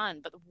wasn't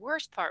fun. But the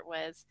worst part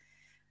was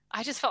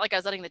I just felt like I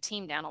was letting the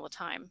team down all the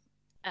time.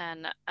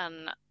 And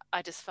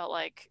I just felt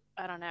like,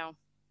 I don't know,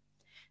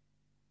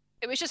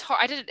 it was just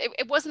hard.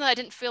 It wasn't that I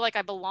didn't feel like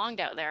I belonged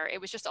out there. It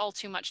was just all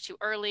too much too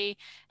early.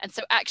 And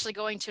so actually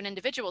going to an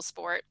individual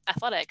sport,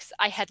 athletics,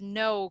 I had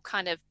no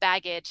kind of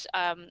baggage.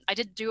 I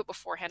didn't do it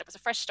beforehand. It was a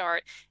fresh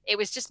start. It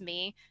was just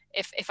me.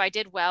 If I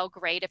did well,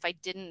 great. If I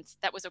didn't,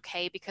 that was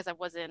okay, because I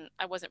wasn't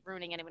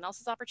ruining anyone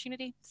else's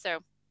opportunity. So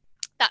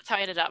that's how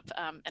I ended up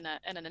in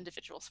an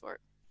individual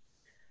sport.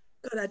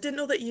 God, I didn't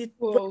know that you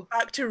went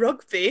back to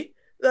rugby.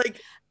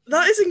 Like,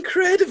 that is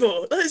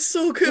incredible. That is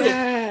so cool.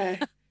 Yeah.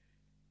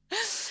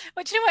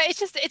 But you know what?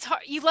 It's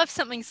hard. You love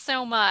something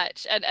so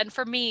much, and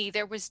for me,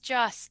 there was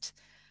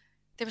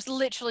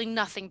literally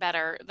nothing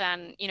better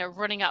than, you know,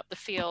 running up the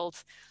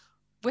field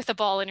with a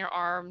ball in your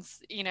arms,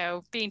 you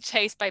know, being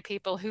chased by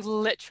people who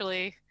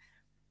literally,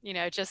 you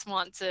know, just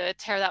want to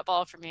tear that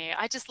ball from you.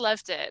 I just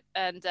loved it,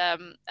 and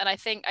I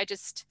think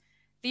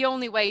the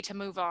only way to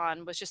move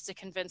on was just to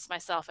convince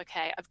myself,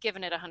 okay, I've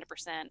given it 100%.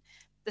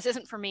 This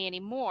isn't for me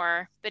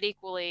anymore. But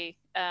equally,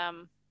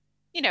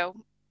 you know,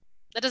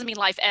 that doesn't mean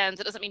life ends.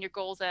 It doesn't mean your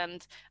goals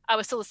end. I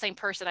was still the same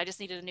person. I just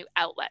needed a new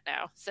outlet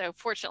now. So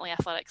fortunately,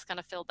 athletics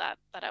kind of filled that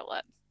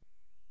outlet.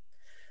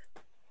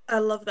 I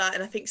love that.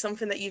 And I think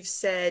something that you've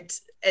said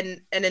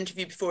in an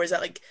interview before is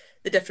that, like,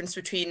 the difference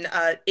between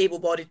an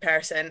able-bodied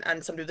person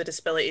and somebody with a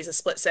disability is a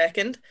split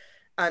second.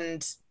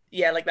 And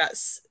yeah, like,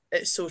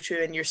 it's so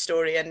true in your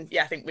story. And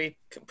yeah, I think we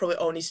probably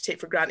all need to take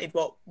for granted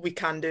what we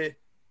can do.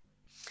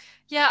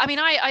 Yeah, I mean,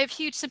 I have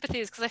huge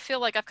sympathies, because I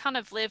feel like I've kind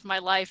of lived my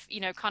life, you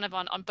know, kind of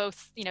on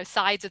both, you know,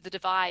 sides of the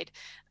divide.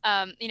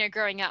 You know,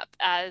 growing up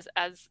as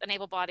an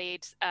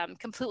able-bodied,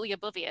 completely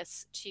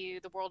oblivious to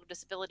the world of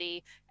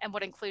disability and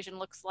what inclusion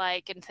looks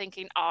like, and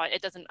thinking, oh,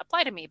 it doesn't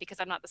apply to me because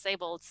I'm not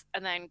disabled.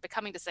 And then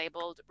becoming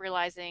disabled,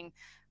 realizing,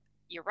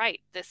 you're right,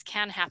 this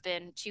can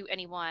happen to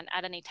anyone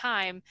at any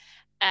time.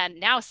 And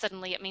now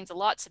suddenly it means a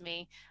lot to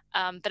me.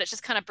 But it's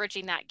just kind of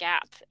bridging that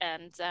gap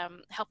and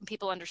helping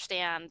people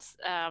understand,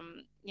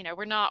 you know,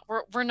 we're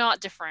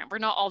not different. We're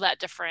not all that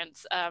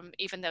different,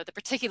 even though the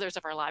particulars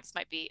of our lives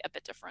might be a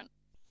bit different.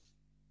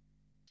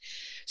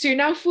 So you're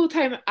now a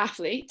full-time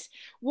athlete.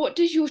 What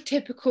does your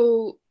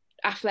typical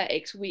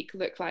athletics week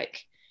look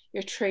like?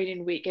 your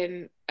training week?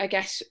 And I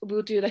guess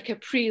we'll do like a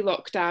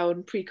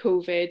pre-lockdown,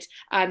 pre-COVID,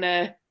 and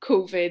a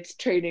COVID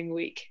training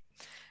week.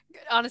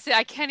 Honestly,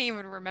 I can't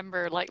even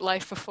remember like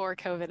life before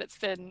COVID. It's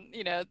been,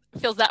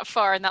 feels that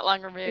far and that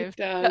long removed.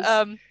 It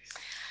does.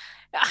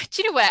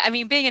 Do you know what? I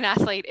mean, being an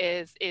athlete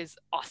is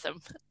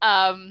awesome.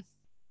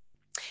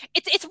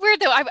 It's weird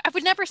though. I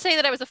would never say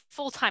that I was a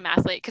full-time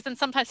athlete, because then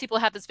sometimes people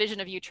have this vision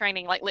of you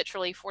training like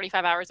literally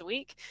 45 hours a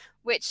week,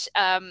 which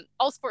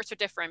all sports are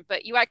different,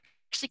 but you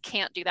actually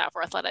can't do that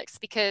for athletics,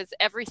 because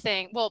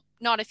everything, well,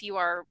 not if you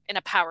are in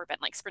a power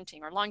event like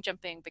sprinting or long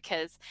jumping,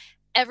 because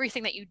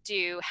everything that you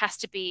do has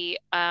to be,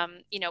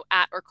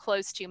 at or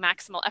close to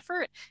maximal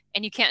effort,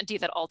 and you can't do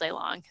that all day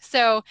long.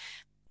 So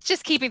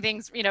just keeping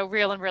things,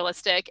 real and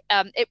realistic,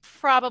 it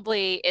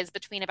probably is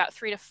between about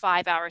 3 to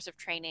 5 hours of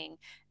training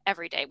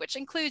every day, which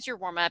includes your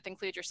warm-up,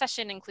 includes your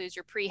session, includes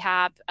your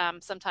prehab,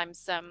 sometimes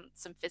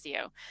some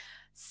physio.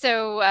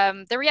 So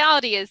the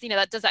reality is,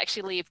 that does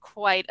actually leave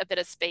quite a bit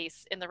of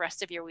space in the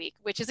rest of your week,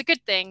 which is a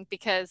good thing,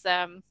 because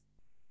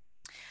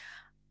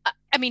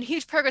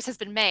huge progress has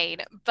been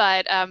made,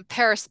 but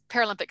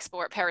Paralympic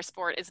sport,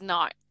 parasport is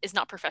not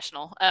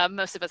professional.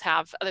 Most of us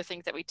have other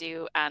things that we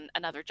do and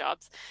other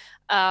jobs.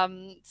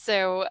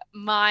 So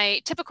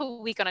my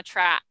typical week on a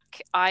track,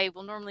 I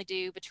will normally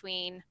do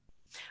between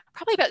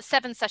probably about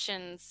 7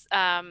 sessions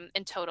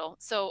in total.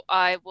 So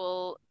I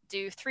will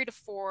do 3 to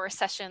 4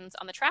 sessions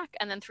on the track,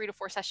 and then 3 to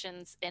 4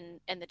 sessions in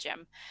the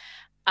gym,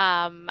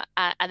 and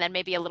then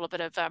maybe a little bit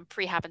of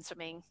prehab and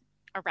swimming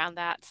around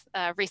that.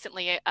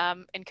 Recently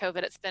in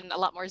COVID, it's been a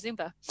lot more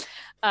Zumba,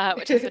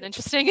 which has been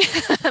interesting.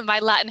 My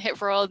Latin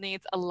hip roll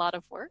needs a lot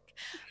of work,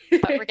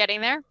 but we're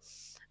getting there.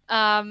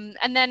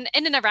 And then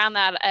in and around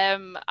that,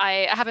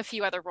 I have a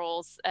few other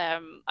roles.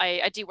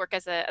 I do work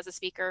as a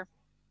speaker,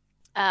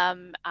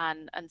 and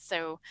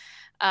so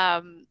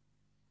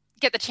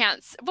get the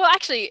chance. Well,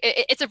 actually,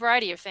 it's a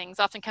variety of things.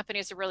 Often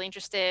companies are really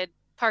interested,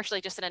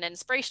 partially just in an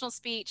inspirational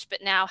speech,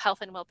 but now health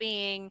and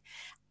well-being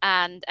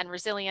and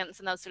resilience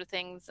and those sort of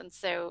things. And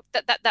so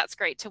that's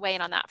great to weigh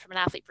in on that from an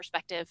athlete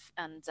perspective.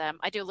 And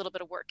I do a little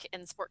bit of work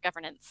in sport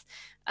governance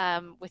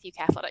with UK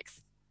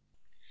Athletics.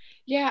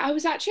 Yeah, I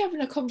was actually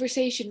having a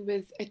conversation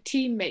with a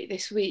teammate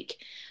this week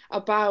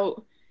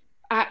about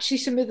actually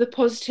some of the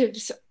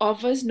positives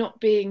of us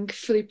not being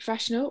fully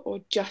professional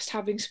or just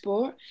having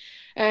sport,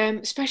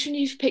 especially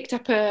when you've picked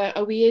up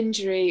a wee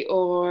injury,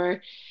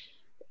 or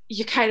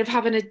you're kind of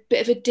having a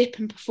bit of a dip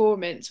in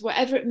performance,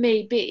 whatever it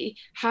may be.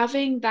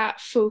 Having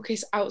that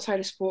focus outside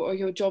of sport or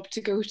your job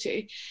to go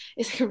to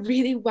is like a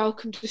really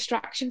welcome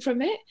distraction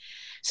from it.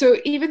 So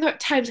even though at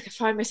times I can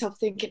find myself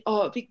thinking,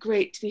 oh, it'd be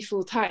great to be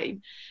full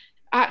time,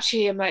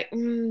 actually I'm like,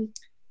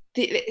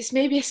 it's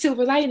maybe a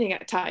silver lining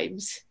at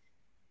times.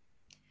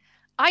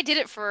 I did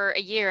it for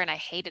a year and I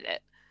hated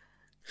it.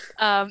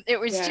 It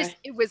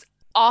was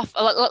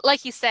awful,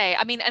 like you say.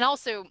 I mean, and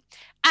also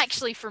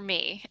actually for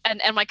me,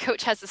 and my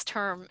coach has this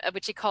term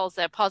which he calls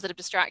positive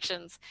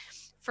distractions.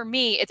 For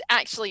me, it's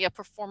actually a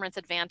performance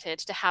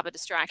advantage to have a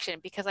distraction,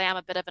 because I am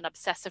a bit of an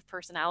obsessive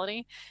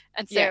personality.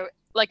 And so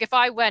like if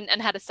I went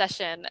and had a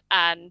session,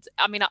 and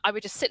I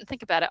would just sit and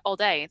think about it all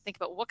day and think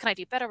about, what can I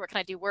do better? What can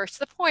I do worse? To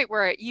the point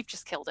where you've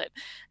just killed it.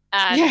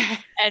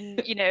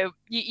 And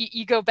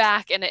you go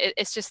back and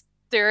it's just,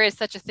 there is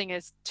such a thing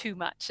as too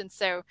much. And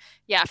so,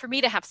 for me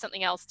to have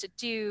something else to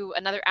do,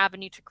 another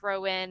avenue to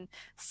grow in,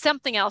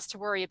 something else to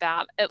worry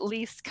about, at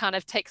least kind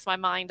of takes my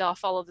mind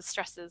off all of the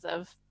stresses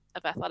of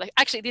athletics.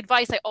 Actually, the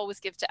advice I always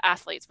give to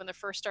athletes when they're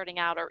first starting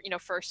out, or,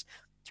 first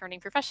turning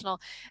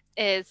professional,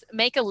 is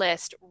make a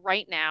list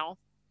right now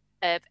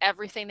of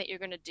everything that you're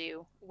going to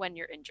do when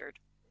you're injured.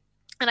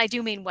 And I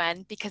do mean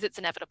when, because it's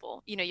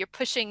inevitable. You're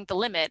pushing the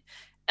limit,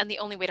 and the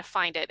only way to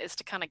find it is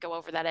to kind of go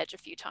over that edge a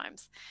few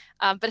times.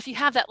 But if you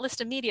have that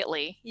list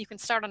immediately, you can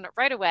start on it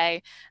right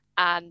away.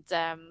 And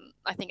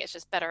I think it's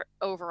just better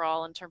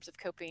overall in terms of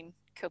coping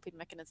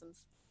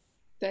mechanisms.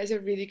 That is a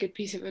really good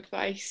piece of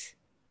advice.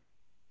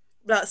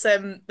 That's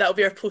that'll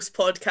be our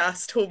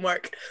post-podcast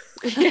homework.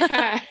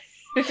 Yeah.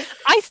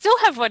 I still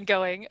have one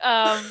going,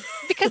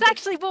 because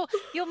actually, well,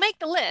 you'll make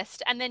the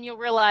list and then you'll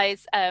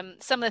realize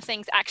some of the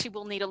things actually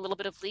will need a little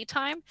bit of lead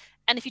time.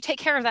 And if you take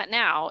care of that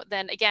now,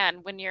 then again,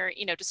 when you're,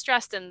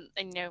 distressed and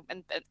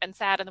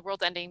sad and the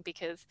world's ending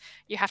because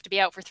you have to be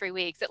out for 3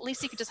 weeks, at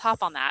least you can just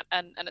hop on that,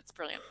 and it's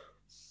brilliant.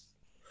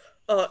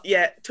 Oh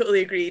yeah,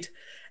 totally agreed.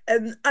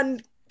 And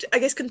I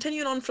guess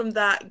continuing on from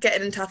that,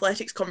 getting into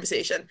athletics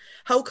conversation,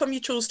 how come you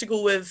chose to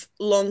go with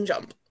long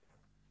jump?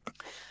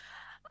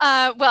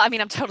 Well, I'm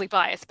totally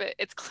biased, but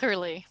it's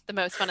clearly the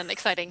most fun and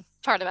exciting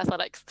part of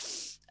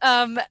athletics.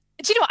 I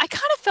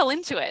kind of fell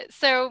into it.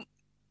 So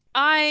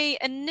I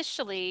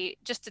initially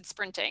just did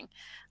sprinting,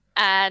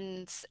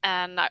 and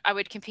I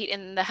would compete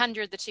in the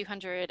 100, the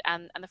 200,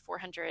 and the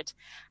 400.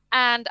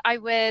 And I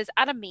was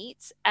at a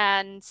meet,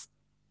 and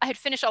I had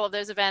finished all of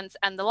those events,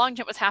 and the long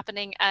jump was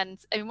happening. And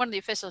one of the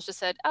officials just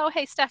said, "Oh,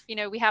 hey, Steph,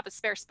 we have a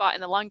spare spot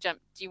in the long jump.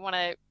 Do you want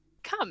to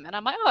come?" And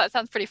I'm like, "Oh, that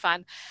sounds pretty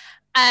fun."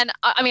 And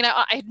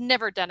I had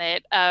never done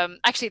it.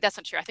 Actually, that's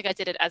not true. I think I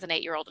did it as an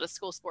 8-year-old at a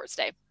school sports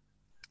day.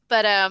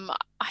 But I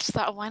just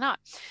thought, oh, why not?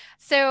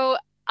 So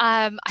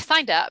I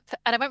signed up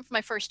and I went for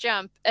my first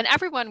jump, and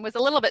everyone was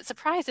a little bit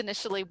surprised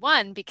initially.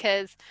 One,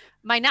 because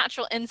my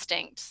natural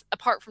instinct,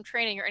 apart from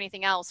training or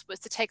anything else, was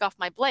to take off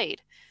my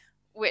blade,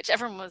 which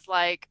everyone was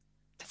like,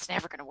 that's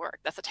never going to work.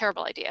 That's a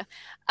terrible idea.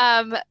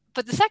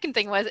 But the second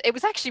thing was, it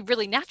was actually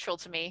really natural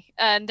to me.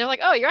 And they're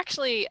like, oh, you're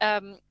actually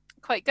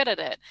quite good at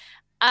it.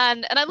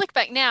 And I look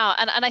back now,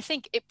 and I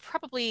think it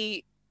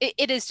probably,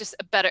 it is just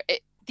a better,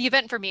 the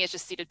event for me is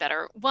just suited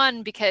better.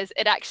 One, because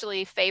it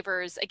actually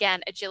favors,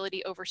 again,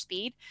 agility over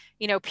speed,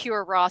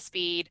 pure raw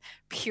speed,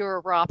 pure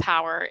raw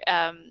power.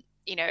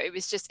 It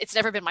was just, it's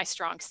never been my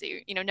strong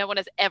suit.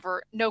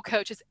 No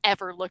coach has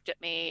ever looked at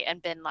me and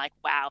been like,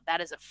 wow,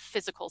 that is a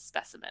physical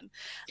specimen.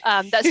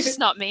 That's just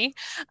not me.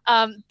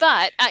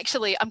 But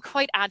actually, I'm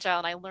quite agile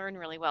and I learn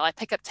really well. I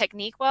pick up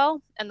technique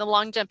well, and the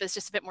long jump is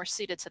just a bit more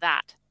suited to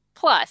that.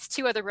 Plus,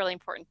 two other really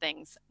important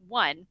things.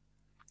 One,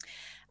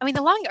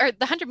 the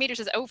 100 meters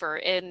is over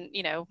in,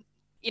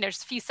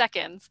 just a few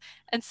seconds.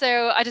 And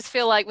so I just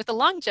feel like with the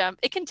long jump,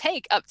 it can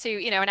take up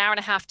to, an hour and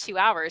a half, 2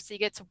 hours. So you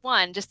get to,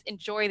 one, just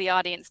enjoy the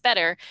audience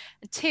better.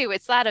 And two,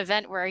 it's that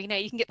event where, you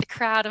can get the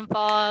crowd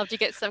involved, you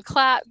get some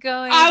clap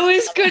going. I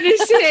was going to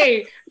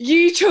say,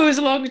 you chose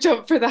long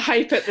jump for the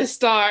hype at the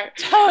start.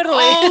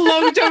 Totally. All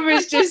long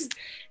jumpers just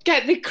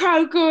get the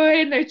crowd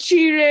going, they're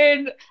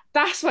cheering.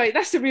 That's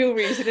the real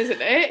reason,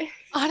 isn't it?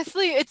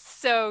 Honestly, it's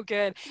so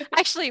good.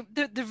 Actually,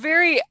 the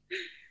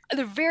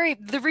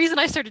reason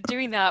I started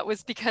doing that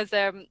was because,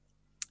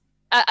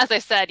 as I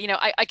said,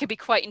 I could be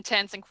quite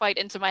intense and quite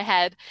into my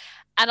head.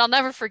 And I'll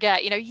never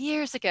forget,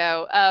 years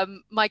ago,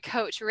 my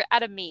coach, we were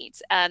at a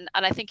meet, and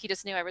I think he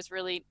just knew I was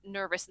really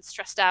nervous and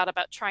stressed out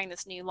about trying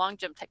this new long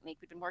jump technique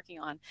we'd been working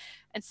on.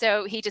 And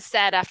so he just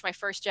said after my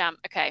first jump,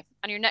 okay,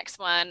 on your next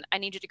one, I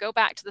need you to go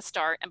back to the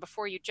start, and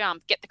before you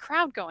jump, get the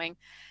crowd going.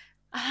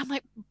 And I'm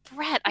like,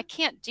 Brett, I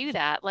can't do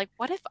that. Like,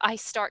 what if I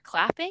start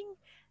clapping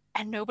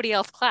and nobody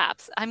else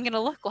claps? I'm going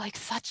to look like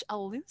such a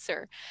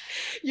loser.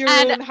 Your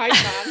own hype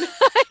man.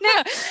 I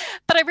know.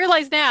 But I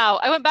realize now,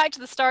 I went back to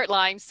the start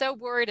line so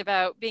worried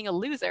about being a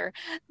loser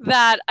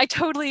that I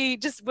totally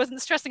just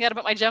wasn't stressing out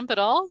about my jump at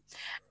all.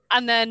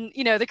 And then,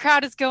 the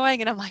crowd is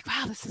going and I'm like,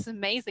 wow, this is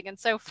amazing and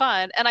so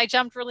fun. And I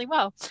jumped really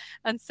well.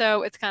 And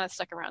so it's kind of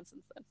stuck around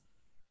since then.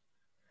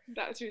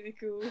 That's really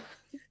cool.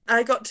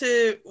 I got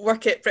to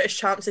work at British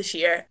Champs this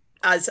year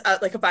as a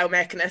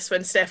biomechanist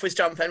when Steph was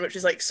jumping, which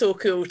was so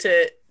cool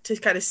to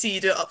kind of see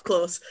you do it up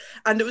close.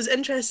 And it was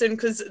interesting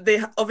because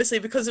they obviously,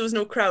 because there was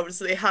no crowds,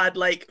 they had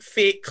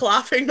fake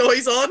clapping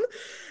noise on.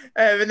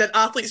 And then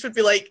athletes would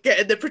be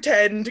getting the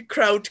pretend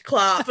crowd to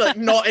clap,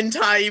 not in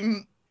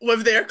time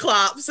with their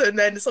claps. And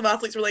then some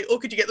athletes were like, oh,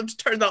 could you get them to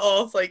turn that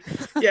off?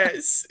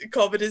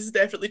 COVID has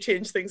definitely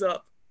changed things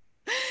up.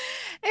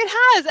 It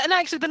has. And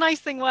actually the nice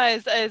thing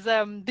is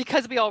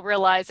because we all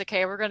realized,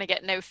 okay, we're going to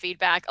get no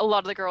feedback, a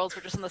lot of the girls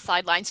were just on the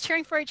sidelines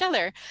cheering for each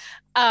other,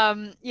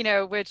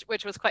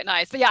 which was quite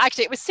nice. But yeah,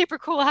 actually it was super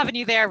cool having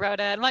you there,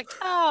 Rhoda. I'm like,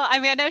 oh,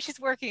 I know she's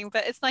working,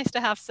 but it's nice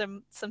to have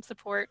some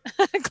support.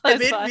 It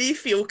made me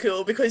feel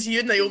cool because you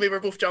and Naomi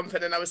were both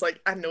jumping and I was like,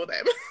 I know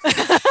them.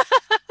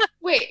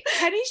 Wait,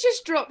 Penny's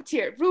just dropped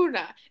here.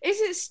 Rona, is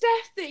it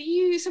Steph that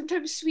you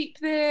sometimes sweep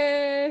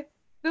the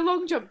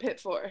long jump pit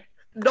for?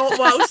 Not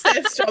while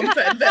Steph's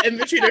jumping, but in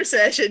between her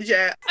sessions,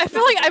 yeah. I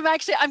feel like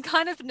I'm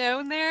kind of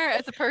known there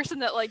as a person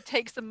that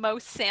takes the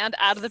most sand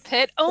out of the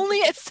pit. Only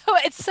it's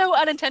so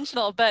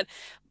unintentional, but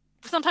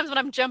sometimes when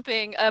I'm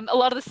jumping, a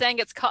lot of the sand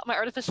gets caught in my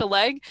artificial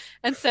leg,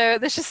 and so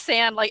there's just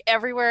sand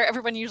everywhere.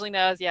 Everyone usually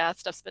knows, yeah,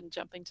 Steph's been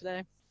jumping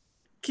today.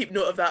 Keep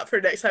note of that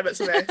for next time it's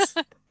a mess.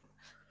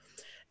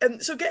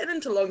 So getting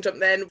into long jump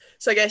then,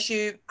 so I guess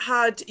you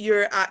had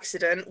your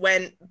accident,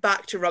 went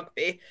back to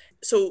rugby.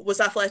 So was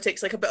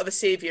athletics a bit of a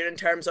saviour in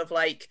terms of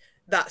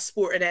that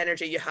sport and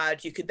energy you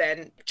had, you could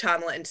then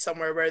channel it into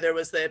somewhere where there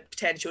was the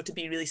potential to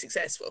be really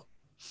successful?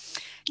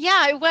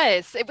 Yeah, it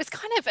was. It was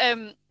kind of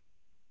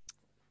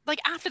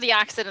after the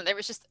accident, there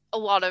was just a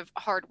lot of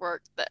hard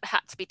work that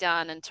had to be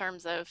done in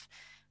terms of,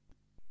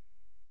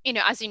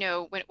 as you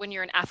know, when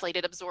you're an athlete,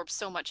 it absorbs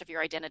so much of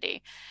your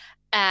identity.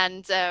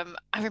 And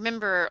I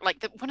remember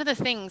one of the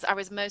things I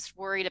was most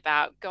worried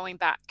about going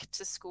back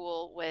to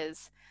school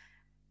was,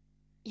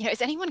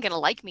 is anyone going to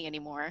like me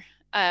anymore?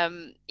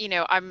 I'm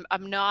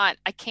not,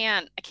 I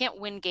can't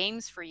win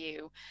games for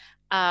you.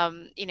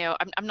 I'm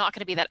not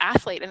going to be that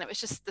athlete. And it was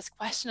just this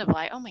question of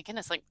oh my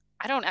goodness,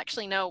 I don't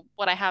actually know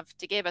what I have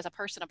to give as a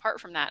person apart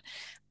from that.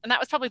 And that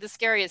was probably the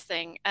scariest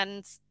thing.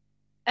 And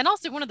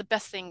also one of the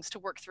best things to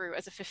work through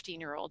as a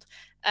 15-year-old.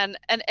 And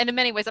in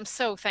many ways, I'm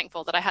so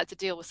thankful that I had to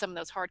deal with some of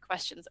those hard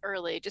questions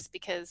early, just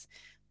because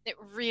it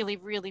really,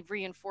 really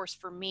reinforced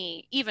for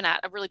me, even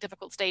at a really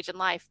difficult stage in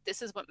life,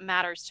 this is what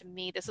matters to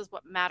me. This is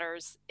what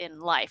matters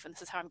in life. And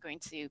this is how I'm going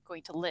to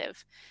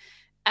live.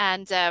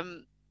 And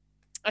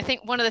I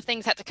think one of the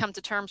things I had to come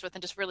to terms with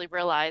and just really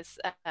realize,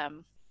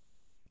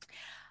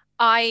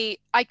 I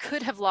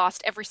could have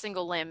lost every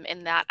single limb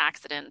in that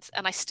accident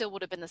and I still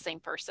would have been the same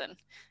person.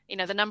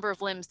 The number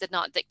of limbs did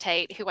not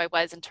dictate who I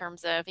was in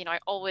terms of, I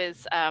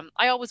always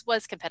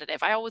was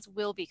competitive. I always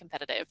will be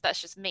competitive.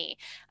 That's just me.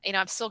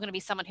 I'm still going to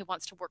be someone who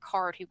wants to work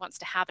hard, who wants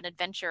to have an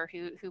adventure,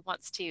 who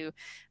wants to,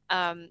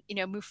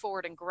 move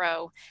forward and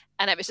grow.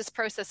 And it was just a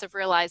process of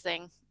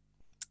realizing,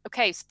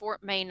 okay,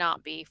 sport may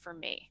not be for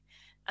me.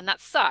 And that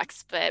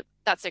sucks, but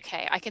that's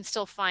okay. I can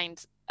still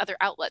find other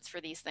outlets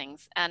for these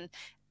things. And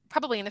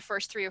probably in the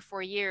first 3 or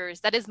 4 years,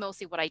 that is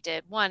mostly what I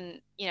did.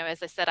 One,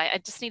 as I said, I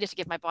just needed to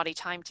give my body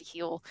time to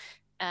heal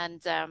and,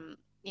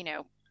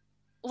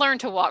 learn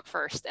to walk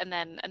first and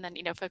then,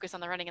 focus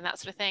on the running and that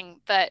sort of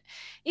thing. But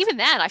even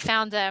then I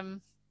found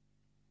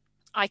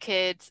I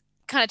could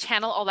kind of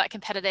channel all that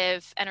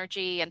competitive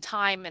energy and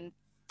time and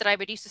that I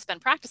would used to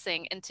spend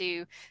practicing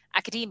into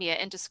academia,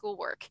 into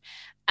schoolwork.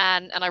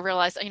 And I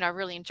realized, I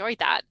really enjoyed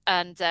that.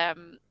 And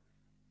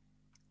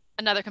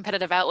another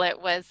competitive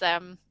outlet was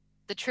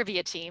the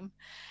trivia team.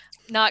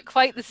 Not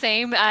quite the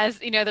same as,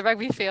 the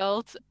rugby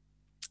field.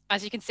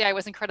 As you can see, I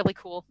was incredibly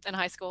cool in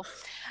high school.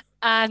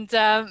 And,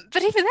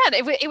 but even then,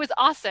 it was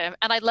awesome.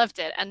 And I loved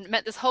it and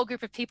met this whole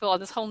group of people in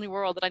this whole new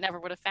world that I never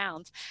would have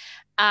found.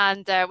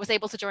 And was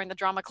able to join the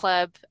drama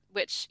club,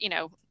 which,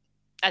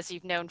 as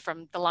you've known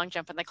from the long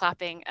jump and the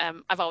clapping,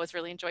 I've always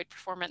really enjoyed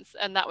performance.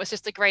 And that was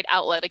just a great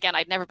outlet. Again,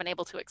 I'd never been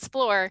able to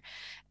explore.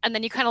 And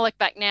then you kind of look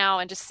back now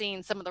and just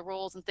seeing some of the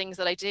roles and things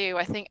that I do,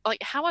 I think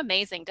like how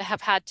amazing to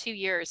have had 2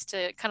 years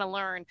to kind of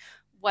learn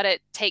what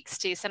it takes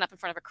to stand up in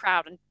front of a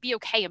crowd and be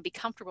okay and be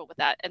comfortable with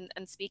that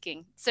and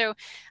speaking. So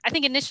I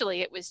think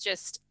initially it was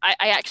just, I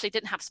actually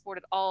didn't have sport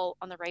at all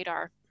on the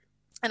radar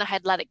and I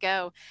had let it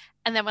go.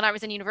 And then when I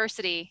was in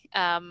university,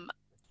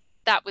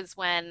 that was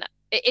when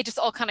it just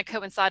all kind of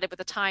coincided with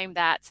the time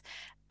that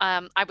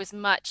I was in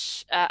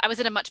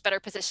a much better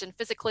position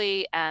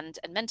physically and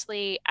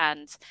mentally.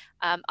 And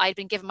I'd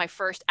been given my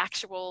first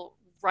actual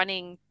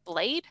running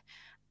blade.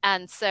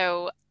 And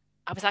so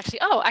I was actually,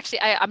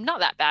 I'm not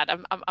that bad.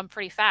 I'm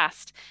pretty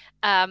fast.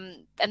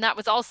 And that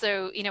was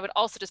also, it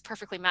also just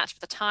perfectly matched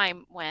with the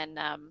time when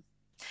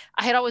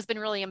I had always been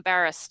really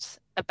embarrassed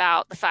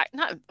about the fact,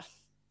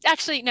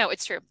 actually, no,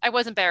 it's true. I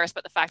was embarrassed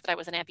about the fact that I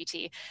was an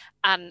amputee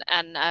and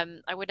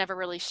I would never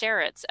really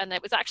share it. And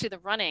it was actually the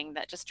running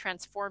that just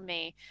transformed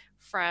me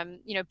from,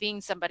 being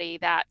somebody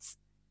that's,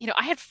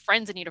 I had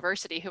friends in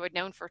university who had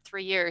known for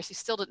 3 years who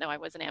still didn't know I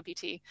was an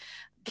amputee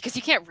because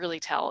you can't really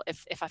tell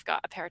if I've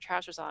got a pair of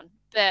trousers on.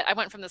 But I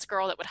went from this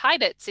girl that would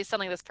hide it to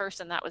suddenly this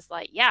person that was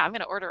like, yeah, I'm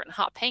going to order it in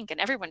hot pink and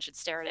everyone should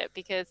stare at it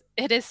because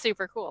it is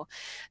super cool.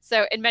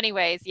 So in many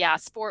ways, yeah,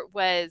 sport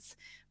was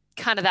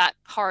kind of that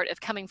part of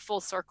coming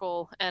full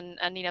circle and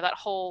that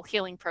whole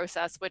healing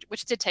process,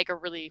 which did take a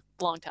really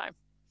long time.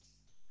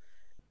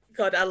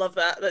 God, I love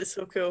that. That's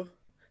so cool.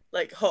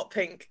 Like hot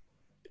pink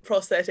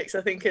prosthetics,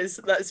 I think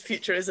that's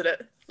future, isn't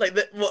it? Like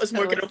what is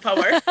more going to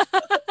power?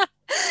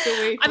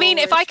 I mean,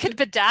 if I could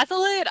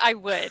bedazzle it, I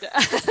would.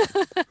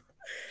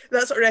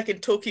 That's what I reckon.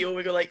 Tokyo,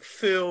 we go like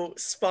full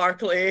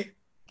sparkly.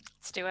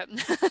 Let's do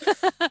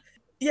it.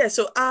 Yeah,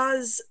 so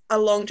as a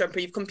long jumper,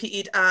 you've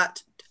competed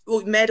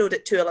medaled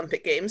at 2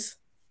 Olympic Games,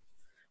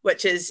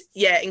 which is,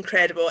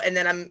 incredible. And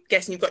then I'm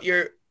guessing you've got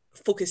your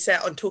focus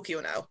set on Tokyo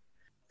now.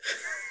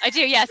 I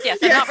do, yes.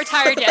 I'm not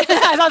retired yet.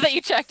 I love that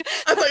you checked.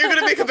 I thought you were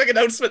going to make a big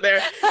announcement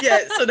there. Yeah,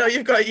 so now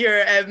you've got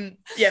your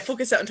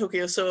focus set on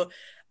Tokyo. So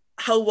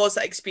how was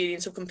that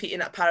experience of competing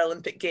at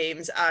Paralympic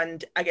Games?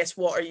 And I guess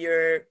what are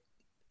your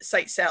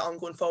sights set on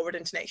going forward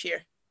into next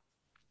year?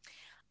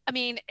 I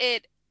mean,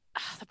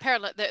 the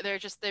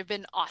Paralympics, they've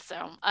been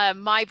awesome.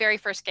 My very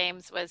first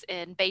games was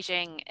in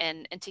Beijing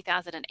in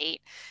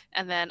 2008.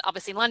 And then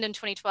obviously London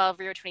 2012,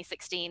 Rio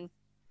 2016,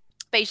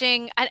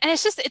 Beijing. And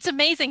it's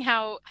amazing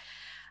how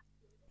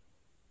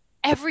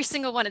every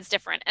single one is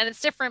different. And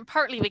it's different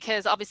partly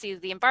because obviously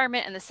the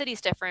environment and the city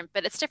is different,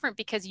 but it's different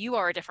because you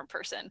are a different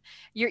person.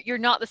 You're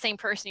not the same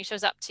person who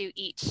shows up to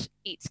each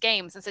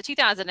games. And so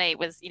 2008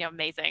 was,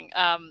 amazing.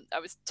 I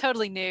was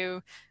totally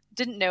new,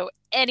 didn't know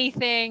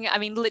anything. I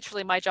mean,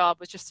 literally my job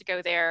was just to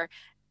go there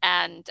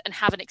and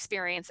have an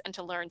experience and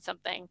to learn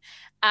something.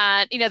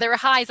 And, there were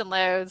highs and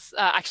lows.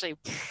 Actually,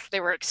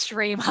 there were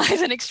extreme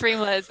highs and extreme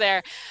lows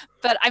there.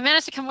 But I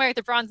managed to come away with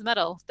a bronze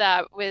medal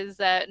that was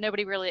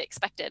nobody really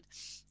expected.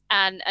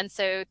 And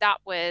so that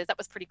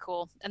was pretty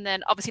cool. And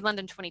then obviously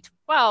London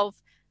 2012,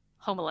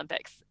 home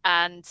Olympics.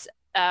 And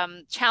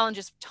challenge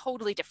is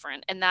totally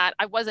different in that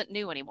I wasn't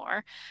new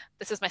anymore.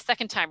 This was my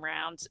second time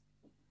around.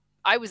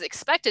 I was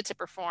expected to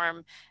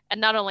perform,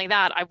 and not only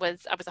that, I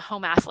was a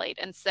home athlete,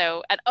 and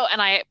so and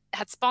I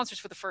had sponsors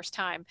for the first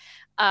time,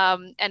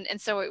 and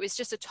so it was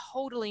just a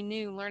totally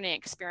new learning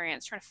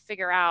experience, trying to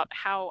figure out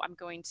how I'm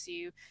going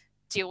to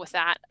deal with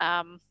that.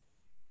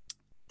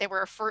 There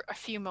were a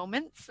few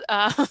moments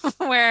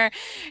where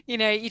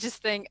you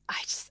just think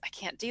I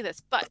can't do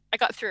this, but I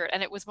got through it,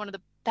 and it was one of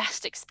the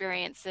best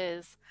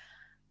experiences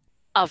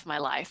of my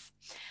life.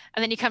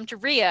 And then you come to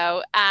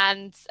Rio,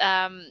 and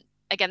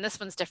again, this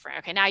one's different.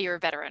 Okay, now you're a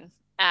veteran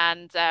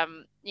And,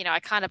 I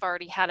kind of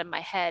already had in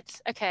my head,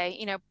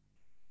 okay,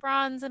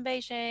 bronze in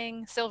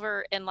Beijing,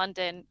 silver in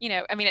London,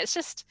 it's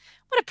just,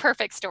 what a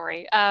perfect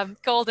story.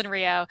 Gold in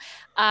Rio.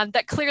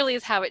 That clearly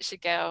is how it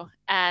should go.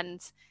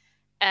 And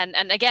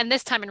again,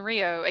 this time in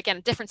Rio, again,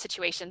 a different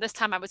situation. This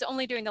time I was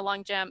only doing the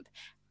long jump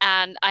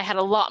and I had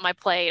a lot on my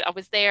plate. I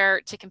was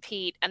there to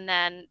compete. And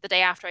then the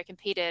day after I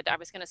competed, I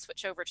was going to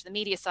switch over to the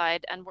media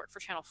side and work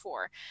for Channel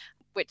 4,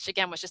 which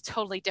again was just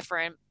totally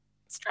different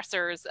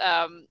stressors.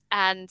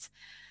 And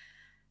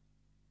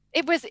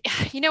it was,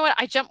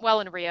 I jumped well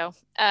in Rio.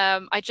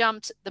 I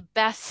jumped the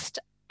best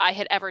I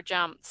had ever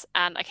jumped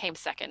and I came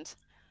second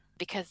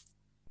because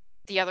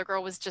the other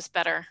girl was just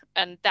better.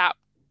 And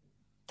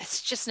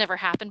that's just never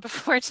happened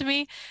before to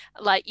me.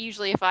 Like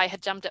usually if I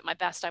had jumped at my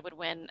best, I would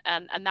win.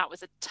 And that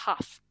was a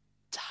tough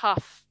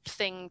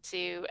thing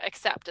to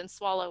accept and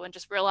swallow, and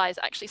just realize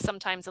actually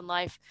sometimes in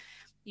life,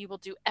 you will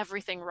do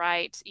everything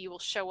right. You will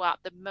show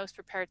up the most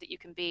prepared that you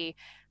can be,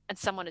 and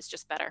someone is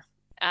just better.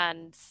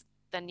 And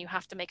then you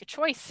have to make a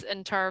choice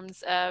in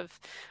terms of,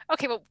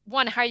 okay, well,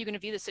 one, how are you going to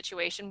view the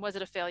situation? Was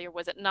it a failure?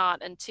 Was it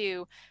not? And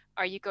two,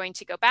 are you going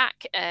to go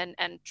back and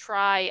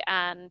try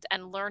and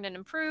learn and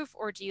improve,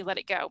 or do you let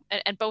it go?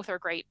 And both are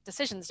great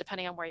decisions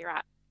depending on where you're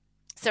at.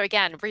 So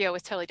again, Rio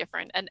is totally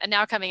different. And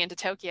now coming into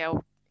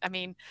Tokyo, I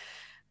mean,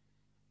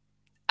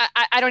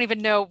 I don't even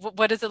know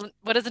what does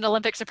an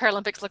Olympics or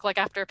Paralympics look like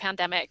after a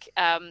pandemic.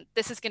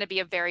 This is going to be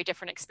a very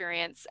different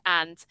experience.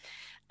 And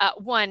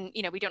one,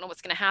 we don't know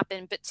what's going to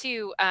happen. But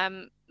two,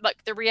 look,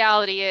 the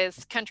reality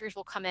is countries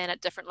will come in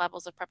at different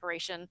levels of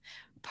preparation.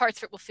 Parts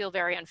of it will feel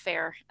very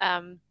unfair.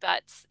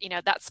 But,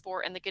 that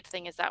sport, and the good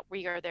thing is that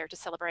we are there to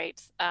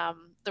celebrate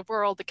the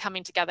world, the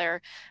coming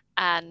together,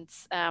 and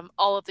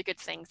all of the good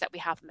things that we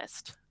have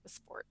missed with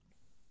sport.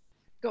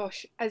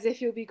 Gosh, as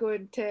if you'll be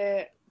going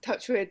to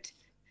Touchwood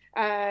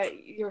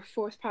your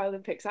fourth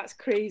Paralympics. That's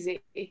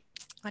crazy.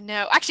 I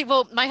know. Actually,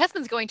 well, my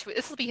husband's going to,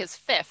 this will be his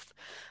fifth.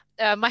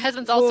 My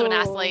husband's also an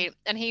athlete,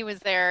 and he was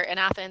there in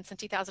Athens in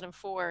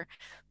 2004.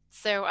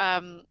 So,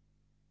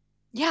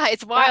 yeah,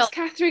 it's wild. That's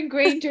Catherine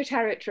Granger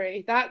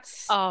territory.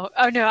 That's... Oh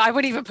no, I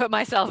wouldn't even put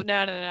myself,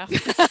 no.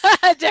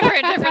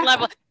 different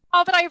level.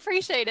 Oh, but I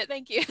appreciate it.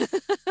 Thank you.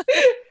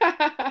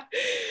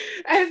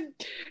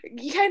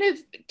 You kind of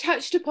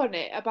touched upon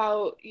it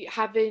about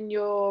having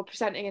your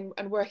presenting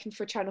and working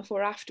for Channel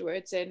 4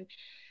 afterwards, and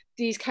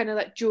these kind of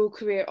like dual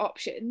career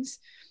options.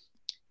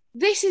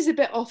 This is a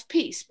bit off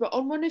piece, but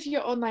on one of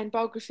your online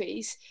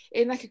biographies,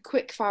 in like a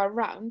quick fire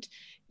round,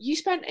 you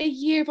spent a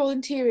year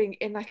volunteering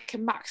in like a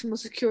maximum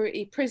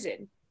security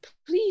prison.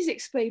 Please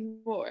explain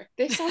more.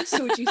 This sounds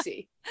so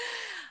juicy.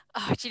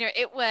 Oh,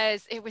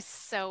 it was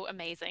so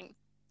amazing.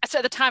 So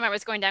at the time I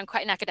was going down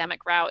quite an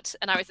academic route,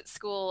 and I was at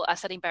school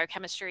studying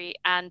biochemistry,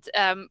 and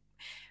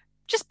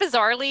just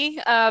bizarrely,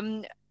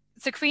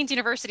 so Queen's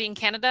University in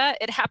Canada,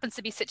 it happens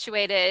to be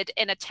situated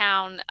in a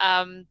town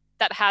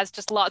that has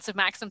just lots of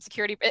maximum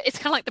security. It's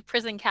kind of like the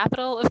prison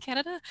capital of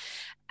Canada.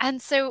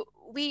 And so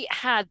we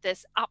had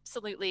this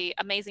absolutely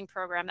amazing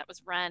program that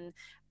was run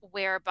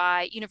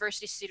whereby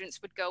university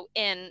students would go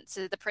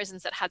into the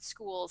prisons that had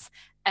schools,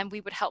 and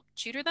we would help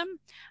tutor them.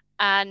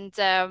 And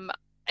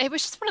it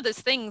was just one of those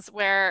things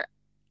where,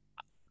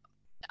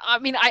 I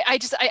mean, I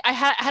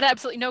had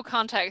absolutely no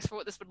context for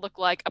what this would look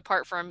like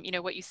apart from,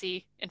 what you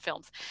see in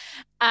films.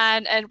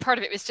 And part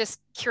of it was just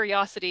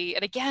curiosity.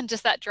 And again,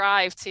 just that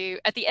drive to,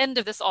 at the end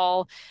of this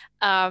all,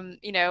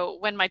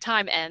 when my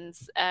time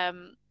ends,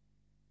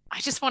 I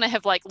just want to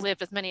have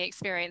lived as many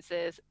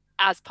experiences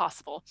as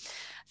possible.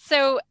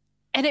 So,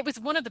 and it was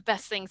one of the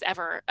best things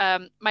ever.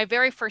 My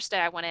very first day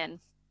I went in,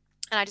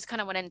 and I just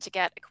kind of went in to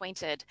get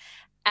acquainted.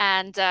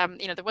 And,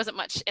 there wasn't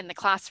much in the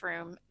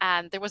classroom,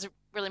 and there wasn't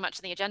really much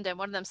in the agenda. And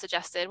one of them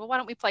suggested, well, why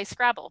don't we play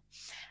Scrabble?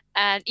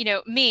 And,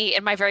 me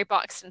in my very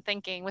boxed in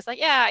thinking was like,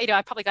 yeah,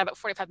 I probably got about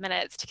 45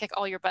 minutes to kick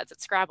all your butts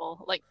at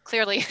Scrabble. Like,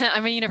 clearly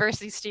I'm a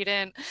university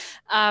student.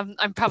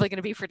 I'm probably going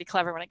to be pretty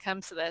clever when it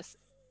comes to this.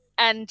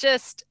 And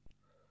just,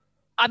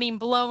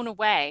 blown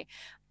away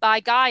by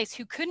guys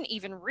who couldn't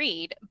even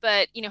read,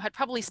 but, had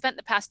probably spent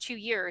the past 2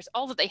 years,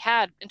 all that they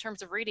had in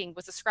terms of reading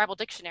was a Scrabble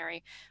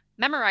dictionary,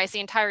 memorized the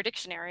entire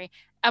dictionary,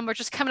 and we're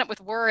just coming up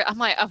with words. I'm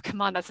like, oh, come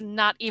on, that's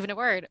not even a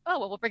word. Oh,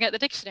 well, we'll bring out the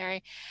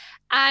dictionary.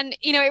 And,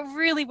 it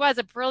really was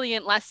a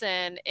brilliant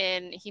lesson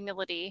in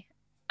humility,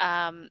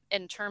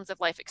 in terms of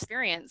life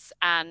experience,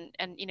 and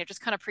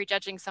just kind of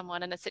prejudging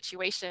someone in a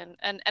situation.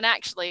 And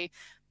actually,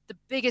 the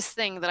biggest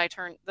thing that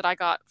I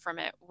got from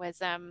it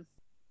was,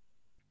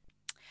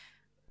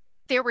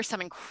 there were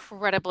some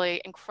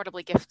incredibly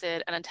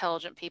gifted and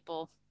intelligent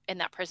people in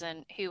that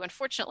prison who,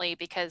 unfortunately,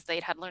 because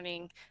they'd had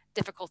learning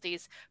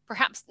difficulties,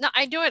 perhaps not,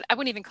 I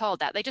wouldn't even call it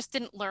that. They just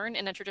didn't learn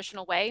in a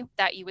traditional way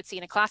that you would see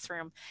in a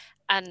classroom.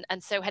 And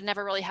so had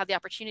never really had the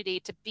opportunity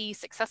to be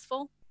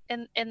successful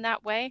in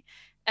that way.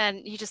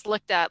 And you just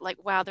looked at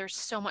wow, there's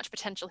so much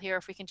potential here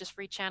if we can just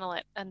rechannel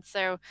it. And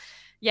so,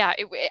 yeah,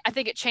 I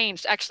think it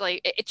changed,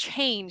 actually. It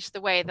changed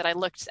the way that I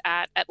looked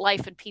at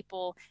life and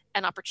people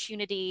and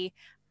opportunity,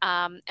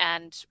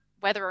 and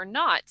whether or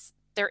not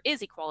there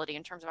is equality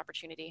in terms of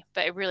opportunity,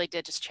 but it really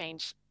did just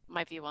change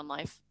my view on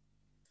life.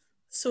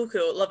 So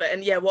cool, love it.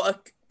 And yeah, what a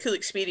cool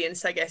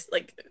experience, I guess,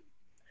 like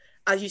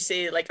as you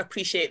say, like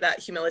appreciate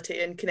that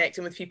humility and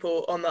connecting with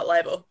people on that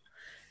level.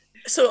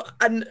 So,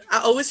 and I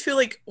always feel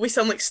like we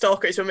sound like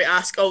stalkers when we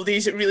ask all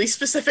these really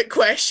specific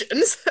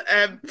questions.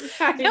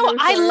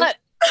 Honestly,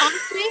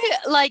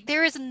 like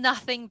there is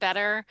nothing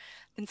better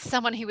than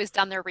someone who has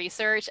done their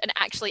research and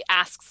actually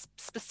asks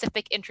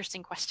specific,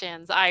 interesting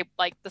questions.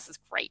 This is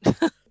great.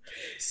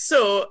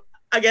 So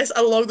I guess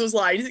along those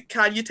lines,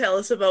 can you tell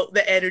us about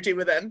the energy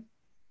within?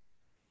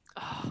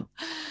 Oh.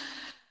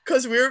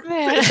 Because we're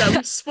pretty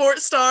dumb.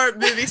 Sports star,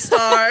 movie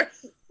star.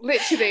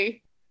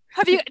 Literally.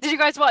 Did you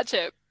guys watch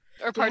it?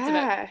 Or parts of it?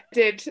 Yeah, I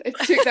did. It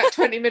took that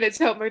 20 minutes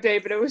out of my day,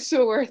 but it was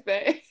so worth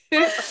it.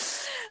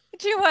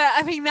 Do you know what?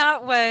 I mean,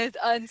 that was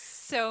on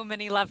so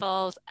many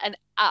levels an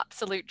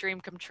absolute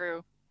dream come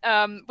true.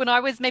 When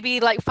I was maybe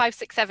like 5,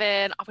 6,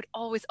 7, I would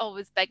always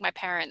beg my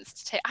parents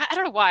to take. I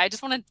don't know why. I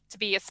just wanted to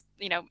be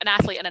an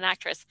athlete and an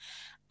actress.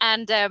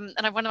 And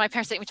I wanted my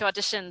parents to take me to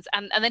auditions,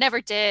 and they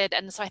never did.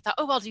 And so I thought,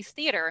 oh, well, I'll do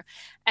theater.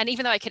 And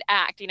even though I could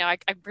act, I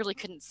really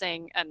couldn't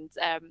sing, and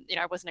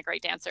I wasn't a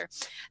great dancer.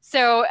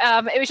 So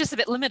it was just a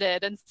bit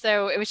limited. And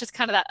so it was just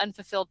kind of that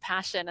unfulfilled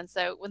passion. And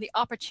so when the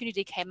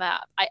opportunity came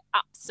up, I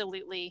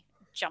absolutely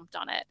jumped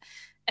on it.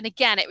 And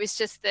again, it was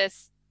just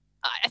this,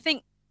 I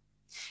think,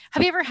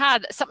 have you ever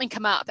had something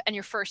come up and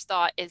your first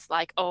thought is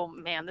like, oh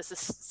man, this is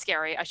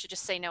scary, I should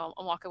just say no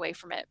and walk away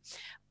from it?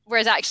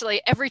 Whereas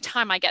actually every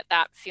time I get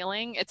that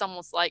feeling, it's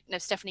almost like, no,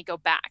 Stephanie, go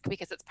back,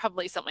 because it's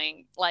probably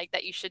something like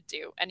that you should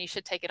do and you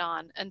should take it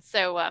on. And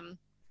so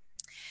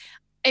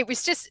it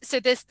was just, so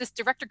this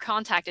director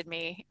contacted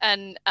me,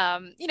 and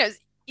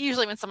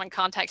usually when someone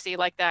contacts you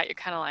like that, you're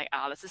kind of like,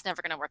 oh, this is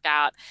never going to work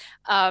out.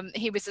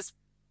 He was just,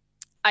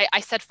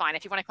 I said, fine,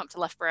 if you want to come up to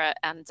Loughborough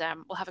and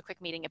we'll have a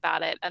quick meeting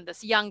about it. And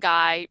this young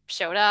guy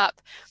showed up.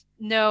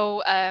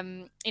 No,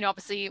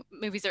 obviously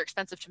movies are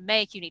expensive to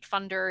make. You need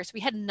funders. We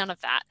had none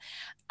of that.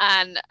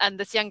 And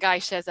this young guy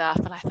shows up,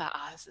 and I thought,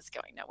 oh, this is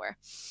going nowhere.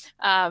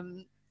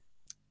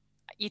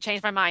 You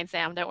changed my mind,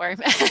 Sam, don't worry.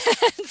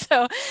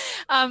 So,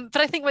 but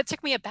I think what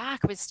took me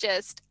aback was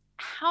just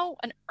how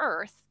on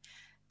earth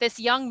this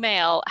young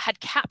male had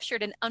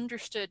captured and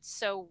understood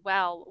so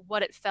well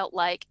what it felt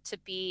like to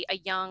be a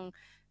young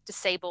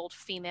disabled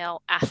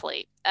female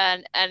athlete,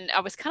 and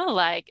I was kind of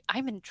like,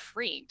 I'm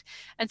intrigued.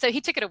 And so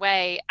he took it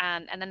away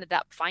and ended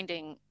up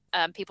finding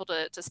people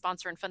to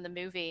sponsor and fund the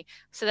movie.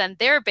 So then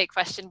their big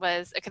question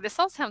was, okay, this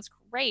all sounds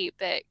great,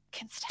 but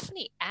can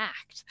Stephanie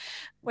act?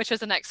 Which was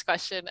the next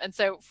question. And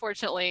so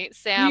fortunately,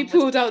 Sam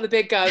pulled out the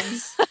big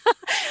guns.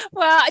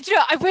 Well,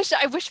 I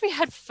wish we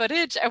had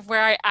footage of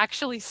where I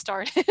actually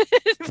started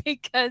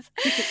because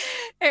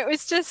it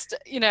was just,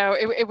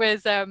 it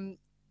was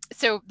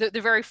so the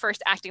very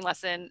first acting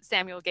lesson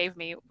Samuel gave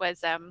me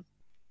was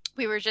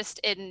we were just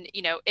in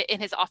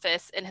his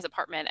office in his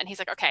apartment, and he's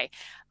like, okay,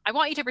 I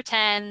want you to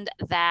pretend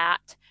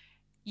that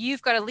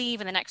you've got to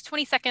leave in the next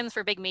 20 seconds for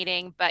a big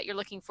meeting, but you're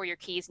looking for your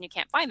keys and you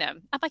can't find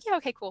them. I'm like, yeah,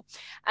 okay, cool.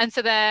 And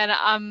so then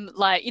I'm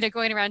like,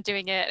 going around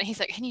doing it, and he's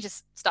like, can you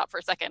just stop for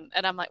a second?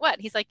 And I'm like, what?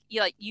 He's like,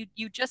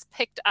 you just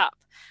picked up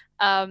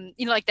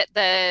like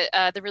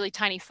the really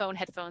tiny phone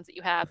headphones that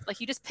you have, like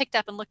you just picked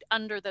up and looked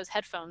under those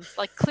headphones,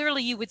 like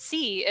clearly you would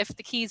see if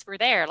the keys were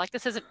there, like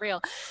this isn't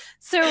real.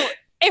 So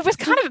it was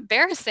kind of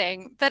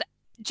embarrassing. But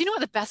do you know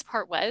what the best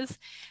part was?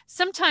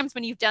 Sometimes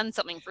when you've done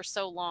something for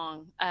so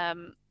long,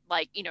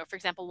 like, for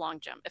example,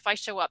 long jump, if I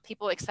show up,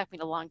 people expect me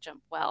to long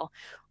jump well,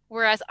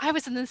 whereas I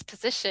was in this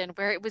position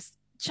where it was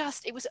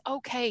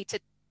okay to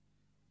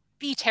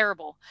be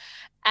terrible,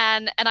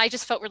 and I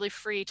just felt really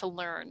free to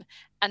learn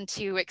and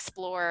to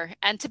explore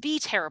and to be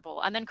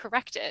terrible and then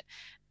correct it.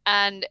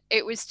 And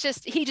it was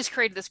just, he just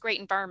created this great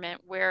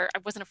environment where I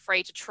wasn't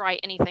afraid to try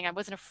anything. I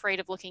wasn't afraid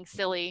of looking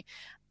silly,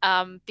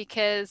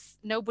 because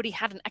nobody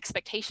had an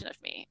expectation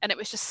of me, and it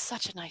was just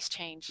such a nice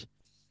change.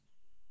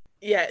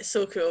 Yeah, it's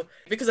so cool,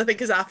 because I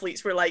think as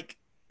athletes we're like,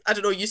 I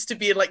don't know, used to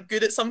being like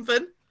good at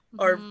something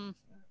or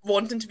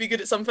wanting to be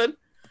good at something.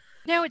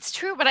 No, it's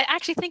true, but I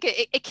actually think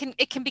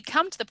it can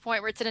become to the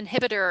point where it's an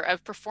inhibitor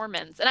of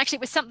performance. And actually,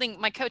 it was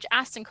something my coach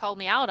Aston called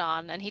me out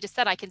on, and he just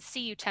said, I can see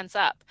you tense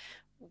up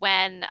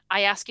when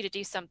I ask you to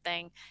do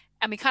something,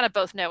 and we kind of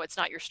both know it's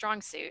not your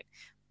strong suit.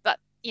 But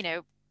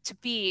to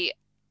be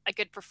a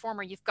good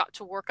performer, you've got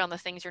to work on the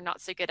things you're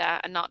not so good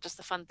at, and not just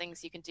the fun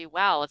things you can do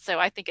well. And so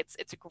I think it's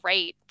a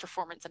great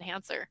performance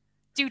enhancer.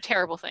 Do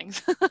terrible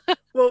things.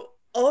 Well,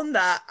 on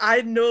that,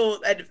 I know,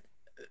 and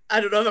I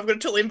don't know if I'm going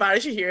to totally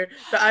embarrass you here,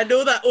 but I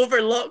know that over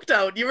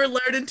lockdown you were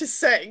learning to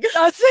sing.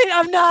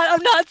 I'm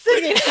not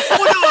singing.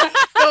 Oh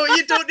no,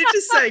 you don't need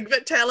to sing,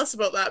 but tell us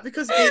about that,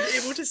 because being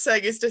able to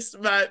sing is just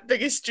my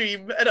biggest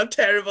dream, and I'm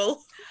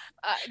terrible.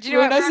 Do you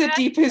know that's the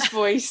deepest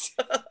voice?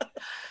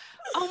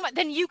 Oh,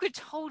 then you could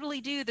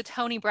totally do the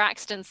Toni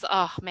Braxton's.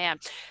 Oh man.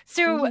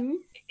 So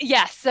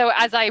yes, so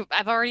as I've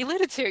already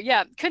alluded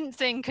to, couldn't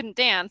sing, couldn't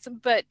dance,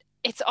 but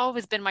it's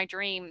always been my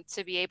dream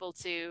to be able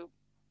to,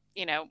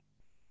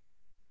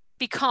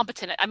 be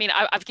competent. I mean,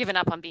 I've given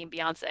up on being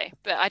Beyonce,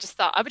 but I just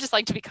thought I would just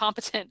like to be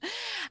competent.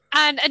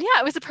 And yeah,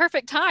 it was the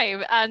perfect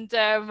time. And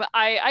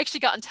I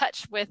actually got in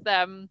touch with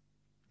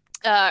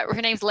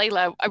her name's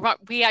Layla.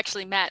 We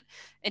actually met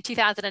in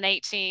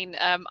 2018.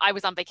 I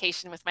was on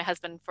vacation with my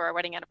husband for our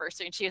wedding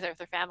anniversary, and she was there with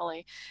her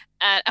family,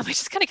 and we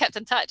just kind of kept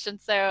in touch. And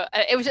so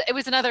it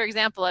was another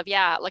example of,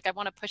 yeah, like I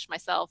want to push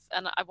myself,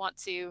 and I want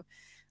to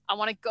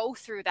go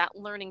through that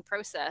learning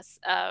process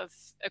of,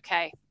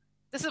 okay,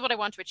 this is what I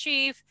want to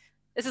achieve.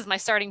 This is my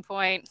starting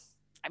point.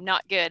 I'm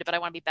not good, but I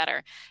want to be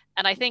better.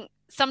 And I think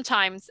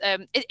sometimes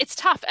it's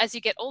tough as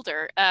you get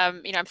older.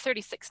 I'm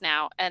 36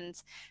 now, and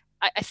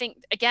I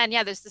think, again,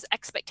 yeah, there's this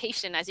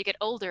expectation as you get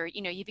older,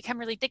 you become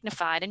really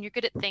dignified and you're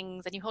good at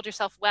things and you hold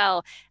yourself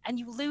well, and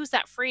you lose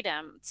that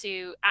freedom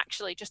to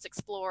actually just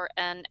explore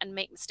and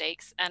make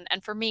mistakes.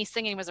 And for me,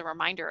 singing was a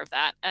reminder of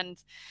that. And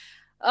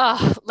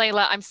oh,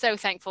 Layla, I'm so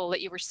thankful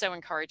that you were so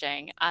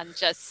encouraging and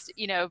just,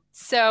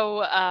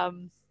 so,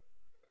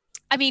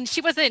 I mean,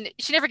 she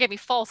never gave me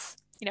false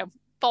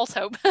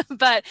hope,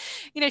 but,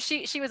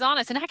 she was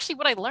honest. And actually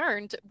what I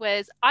learned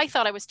was I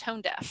thought I was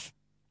tone deaf.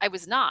 I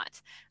was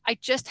not. I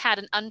just had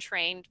an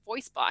untrained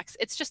voice box.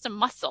 It's just a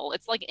muscle.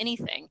 It's like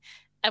anything.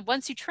 And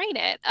once you train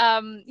it,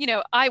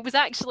 I was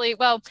actually,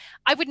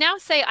 I would now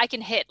say I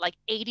can hit like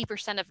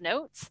 80% of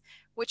notes,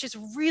 which is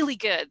really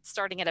good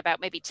starting at about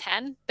maybe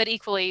 10, but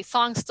equally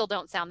songs still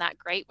don't sound that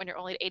great when you're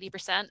only at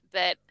 80%,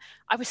 but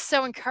I was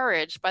so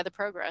encouraged by the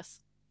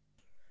progress.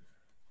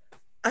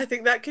 I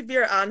think that could be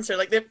our answer.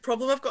 Like, the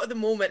problem I've got at the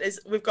moment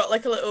is we've got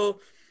like a little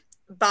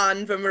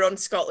band when we're on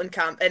Scotland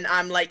camp, and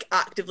I'm like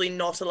actively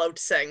not allowed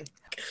to sing.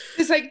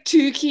 There's like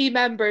 2 key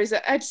members.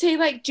 I'd say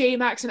like J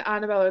Max and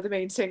Annabelle are the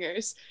main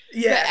singers.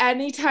 Yeah. But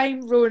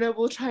anytime Rona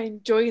will try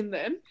and join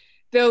them,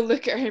 they'll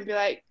look at her and be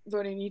like,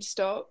 Rona, you need to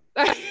stop.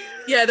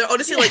 Yeah, they're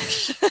honestly like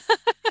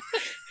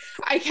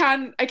I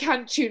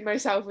can't tune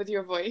myself with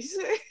your voice.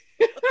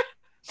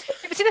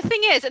 But see, the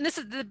thing is, and this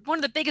is one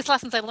of the biggest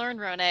lessons I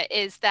learned, Rona,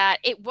 is that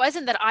it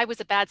wasn't that I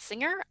was a bad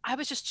singer. I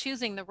was just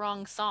choosing the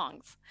wrong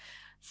songs.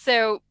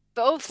 So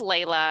both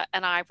Layla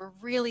and I were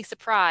really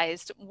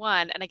surprised.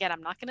 One, and again,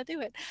 I'm not going to do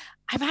it,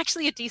 I'm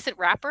actually a decent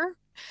rapper.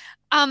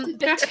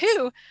 But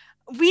 2,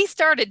 we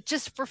started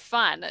just for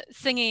fun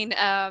singing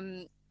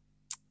some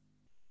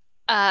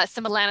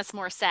Alanis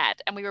Morissette,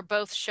 and we were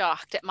both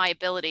shocked at my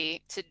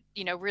ability to,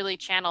 really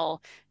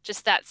channel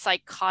just that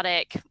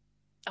psychotic,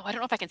 I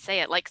don't know if I can say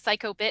it, like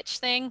psycho bitch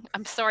thing.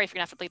 I'm sorry if you're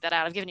gonna have to bleep that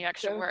out. I'm giving you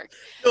extra work.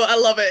 Oh, I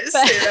love it.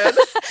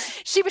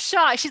 She was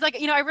shocked. She's like,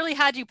 I really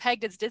had you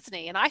pegged as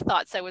Disney, and I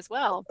thought so as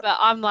well. But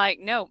I'm like,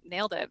 no,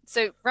 nailed it.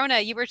 So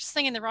Rona, you were just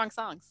singing the wrong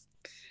songs.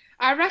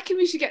 I reckon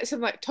we should get some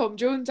like Tom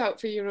Jones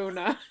out for you,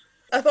 Rona.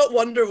 I thought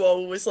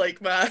Wonderwall was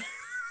like my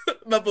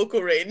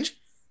vocal range.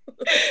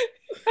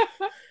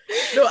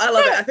 No, I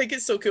love it. I think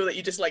it's so cool that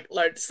you just like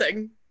learned to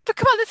sing. But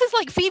come on, this is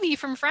like Phoebe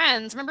from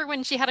Friends. Remember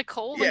when she had a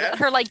cold? Yeah. And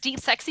her like deep,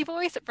 sexy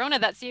voice? Rona,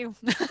 that's you.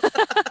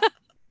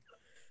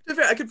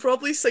 I could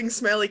probably sing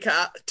Smelly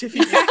Cat to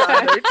Phoebe's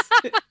standards.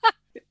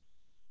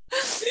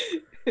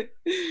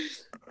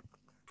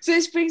 So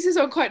this brings us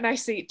on quite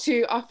nicely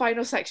to our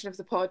final section of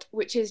the pod,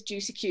 which is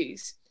Juicy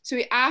Cues. So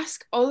we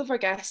ask all of our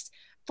guests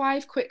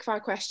 5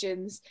 quickfire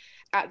questions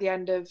at the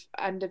end of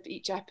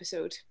each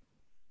episode.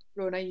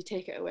 Rona, you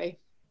take it away.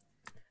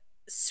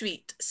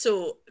 Sweet.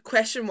 So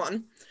question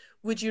 1.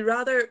 Would you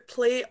rather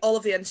play all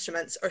of the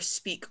instruments or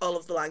speak all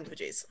of the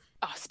languages?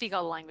 Oh, speak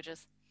all the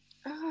languages.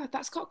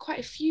 That's got quite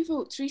a few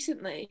votes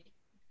recently.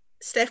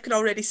 Steph can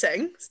already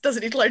sing.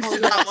 Doesn't need to learn to do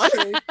that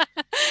one.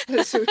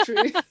 That's so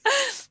true.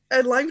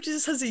 And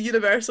languages has a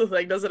universal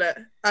thing, doesn't it?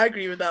 I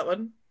agree with that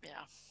one.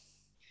 Yeah.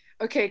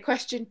 Okay,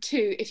 question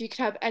 2. If you could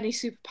have any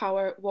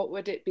superpower, what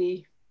would it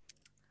be?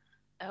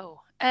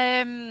 Oh,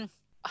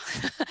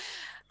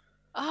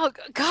 oh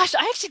gosh,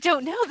 I actually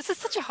don't know. This is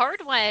such a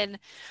hard one.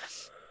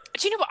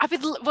 Do you know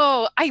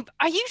what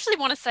I usually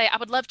want to say I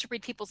would love to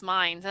read people's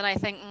minds, and I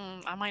think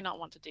I might not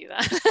want to do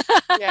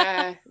that.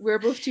 Yeah, we're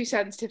both too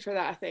sensitive for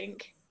that, I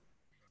think.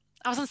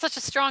 I was on such a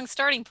strong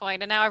starting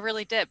point, and now I've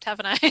really dipped,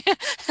 haven't I?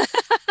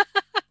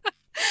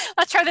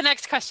 Let's try the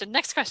next question.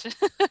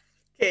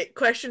 Okay,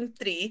 question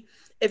 3.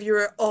 If you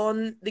were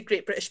on the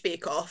Great British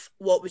Bake Off,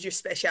 what would your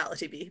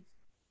speciality be?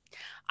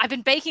 I've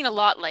been baking a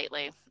lot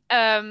lately.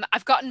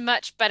 I've gotten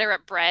much better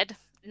at bread,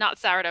 not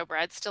sourdough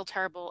bread, still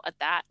terrible at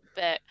that,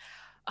 but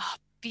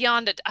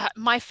beyond it,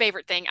 my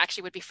favorite thing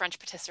actually would be French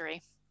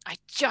patisserie. I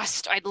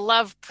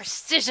love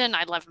precision.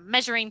 I love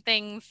measuring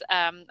things,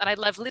 and I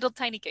love little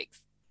tiny cakes.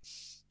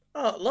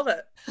 Oh, love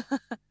it.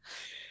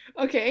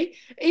 Okay,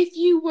 if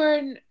you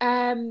weren't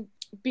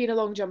being a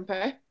long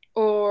jumper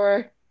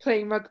or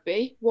playing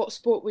rugby, what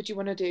sport would you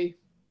want to do?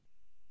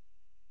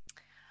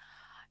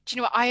 Do you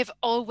know what? I have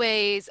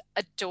always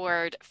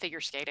adored figure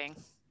skating.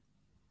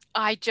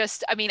 As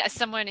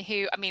someone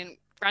who,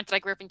 granted I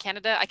grew up in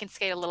Canada, I can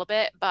skate a little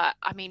bit, but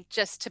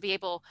just to be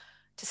able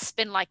to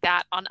spin like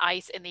that on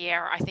ice in the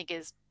air, I think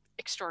is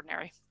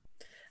extraordinary.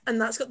 And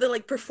that's got the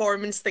like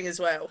performance thing as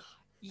well.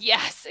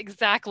 Yes,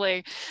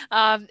 exactly.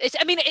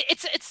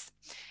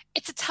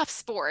 it's a tough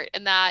sport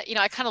in that,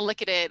 I kind of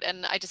look at it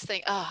and I just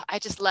think, I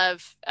just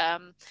love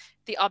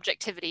the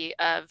objectivity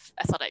of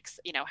athletics.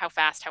 How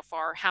fast, how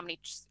far, how many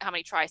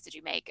tries did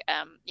you make?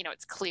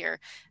 It's clear.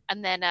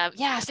 And then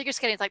figure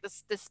skating is like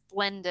this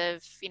blend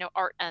of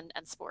art and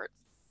sport.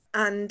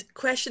 And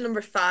question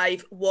number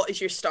 5: what is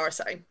your star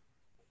sign?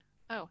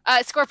 Oh,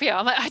 Scorpio.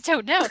 I'm like, I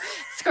don't know.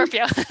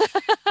 Scorpio.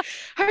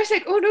 I was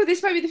like, oh no,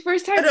 this might be the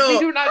first time we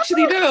don't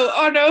actually know.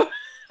 Oh no.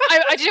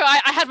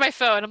 I had my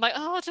phone. I'm like,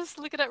 I'll just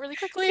look it up really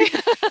quickly.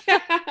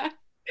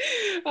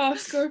 Oh,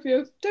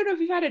 Scorpio. Don't know if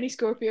we've had any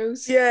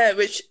Scorpios. Yeah,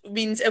 which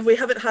means if we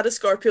haven't had a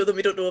Scorpio, then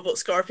we don't know about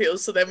Scorpios.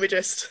 So then we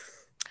just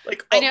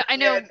like. I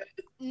know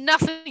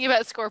nothing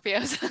about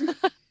Scorpios.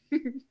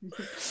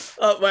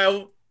 Oh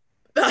well.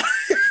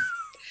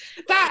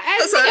 That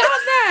ends it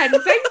on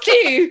then. Thank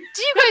you.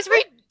 Do you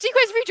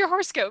guys read your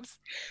horoscopes?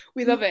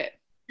 We love it.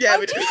 Yeah,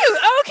 we do.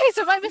 Oh, okay,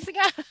 so am I missing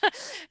out?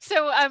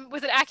 So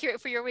was it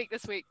accurate for your week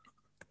this week?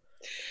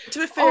 To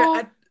be fair,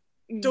 I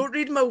don't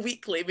read my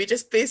weekly. We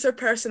just base our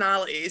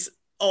personalities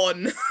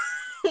on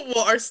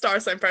what our star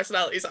sign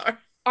personalities are.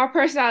 Our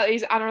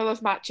personalities and our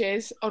love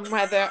matches on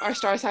whether our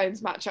star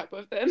signs match up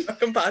with them. Are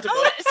compatible.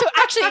 So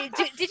actually,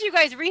 did you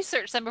guys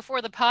research them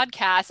before the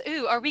podcast?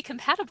 Ooh, are we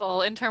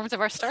compatible in terms of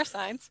our star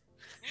signs?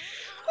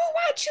 Oh,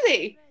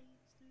 actually,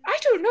 I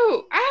don't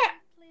know.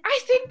 I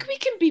think we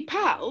can be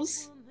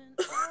pals.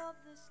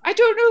 I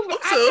don't know.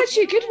 That's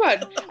actually a good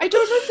one. I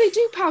don't know if they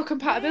do pal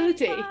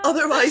compatibility.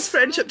 Otherwise,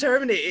 friendship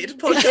terminated.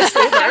 Podcast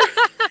over.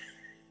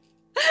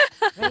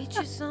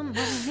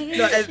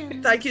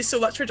 Thank you so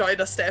much for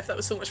joining us, Steph. That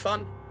was so much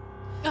fun.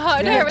 Oh,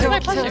 no, it was my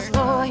pleasure.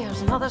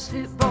 Lawyers, mothers,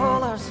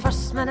 footballers,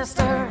 first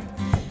minister,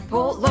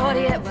 poet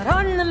laureate, we're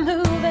on the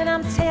move, and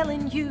I'm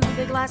telling you,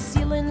 the glass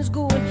ceiling's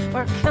going,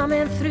 we're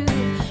coming through.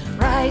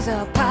 Rise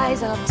up,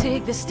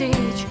 take the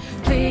stage,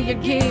 play your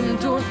game,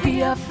 don't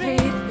be afraid.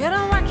 You're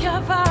a work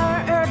of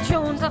art, or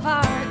Jones of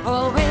art,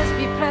 always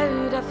be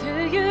proud of who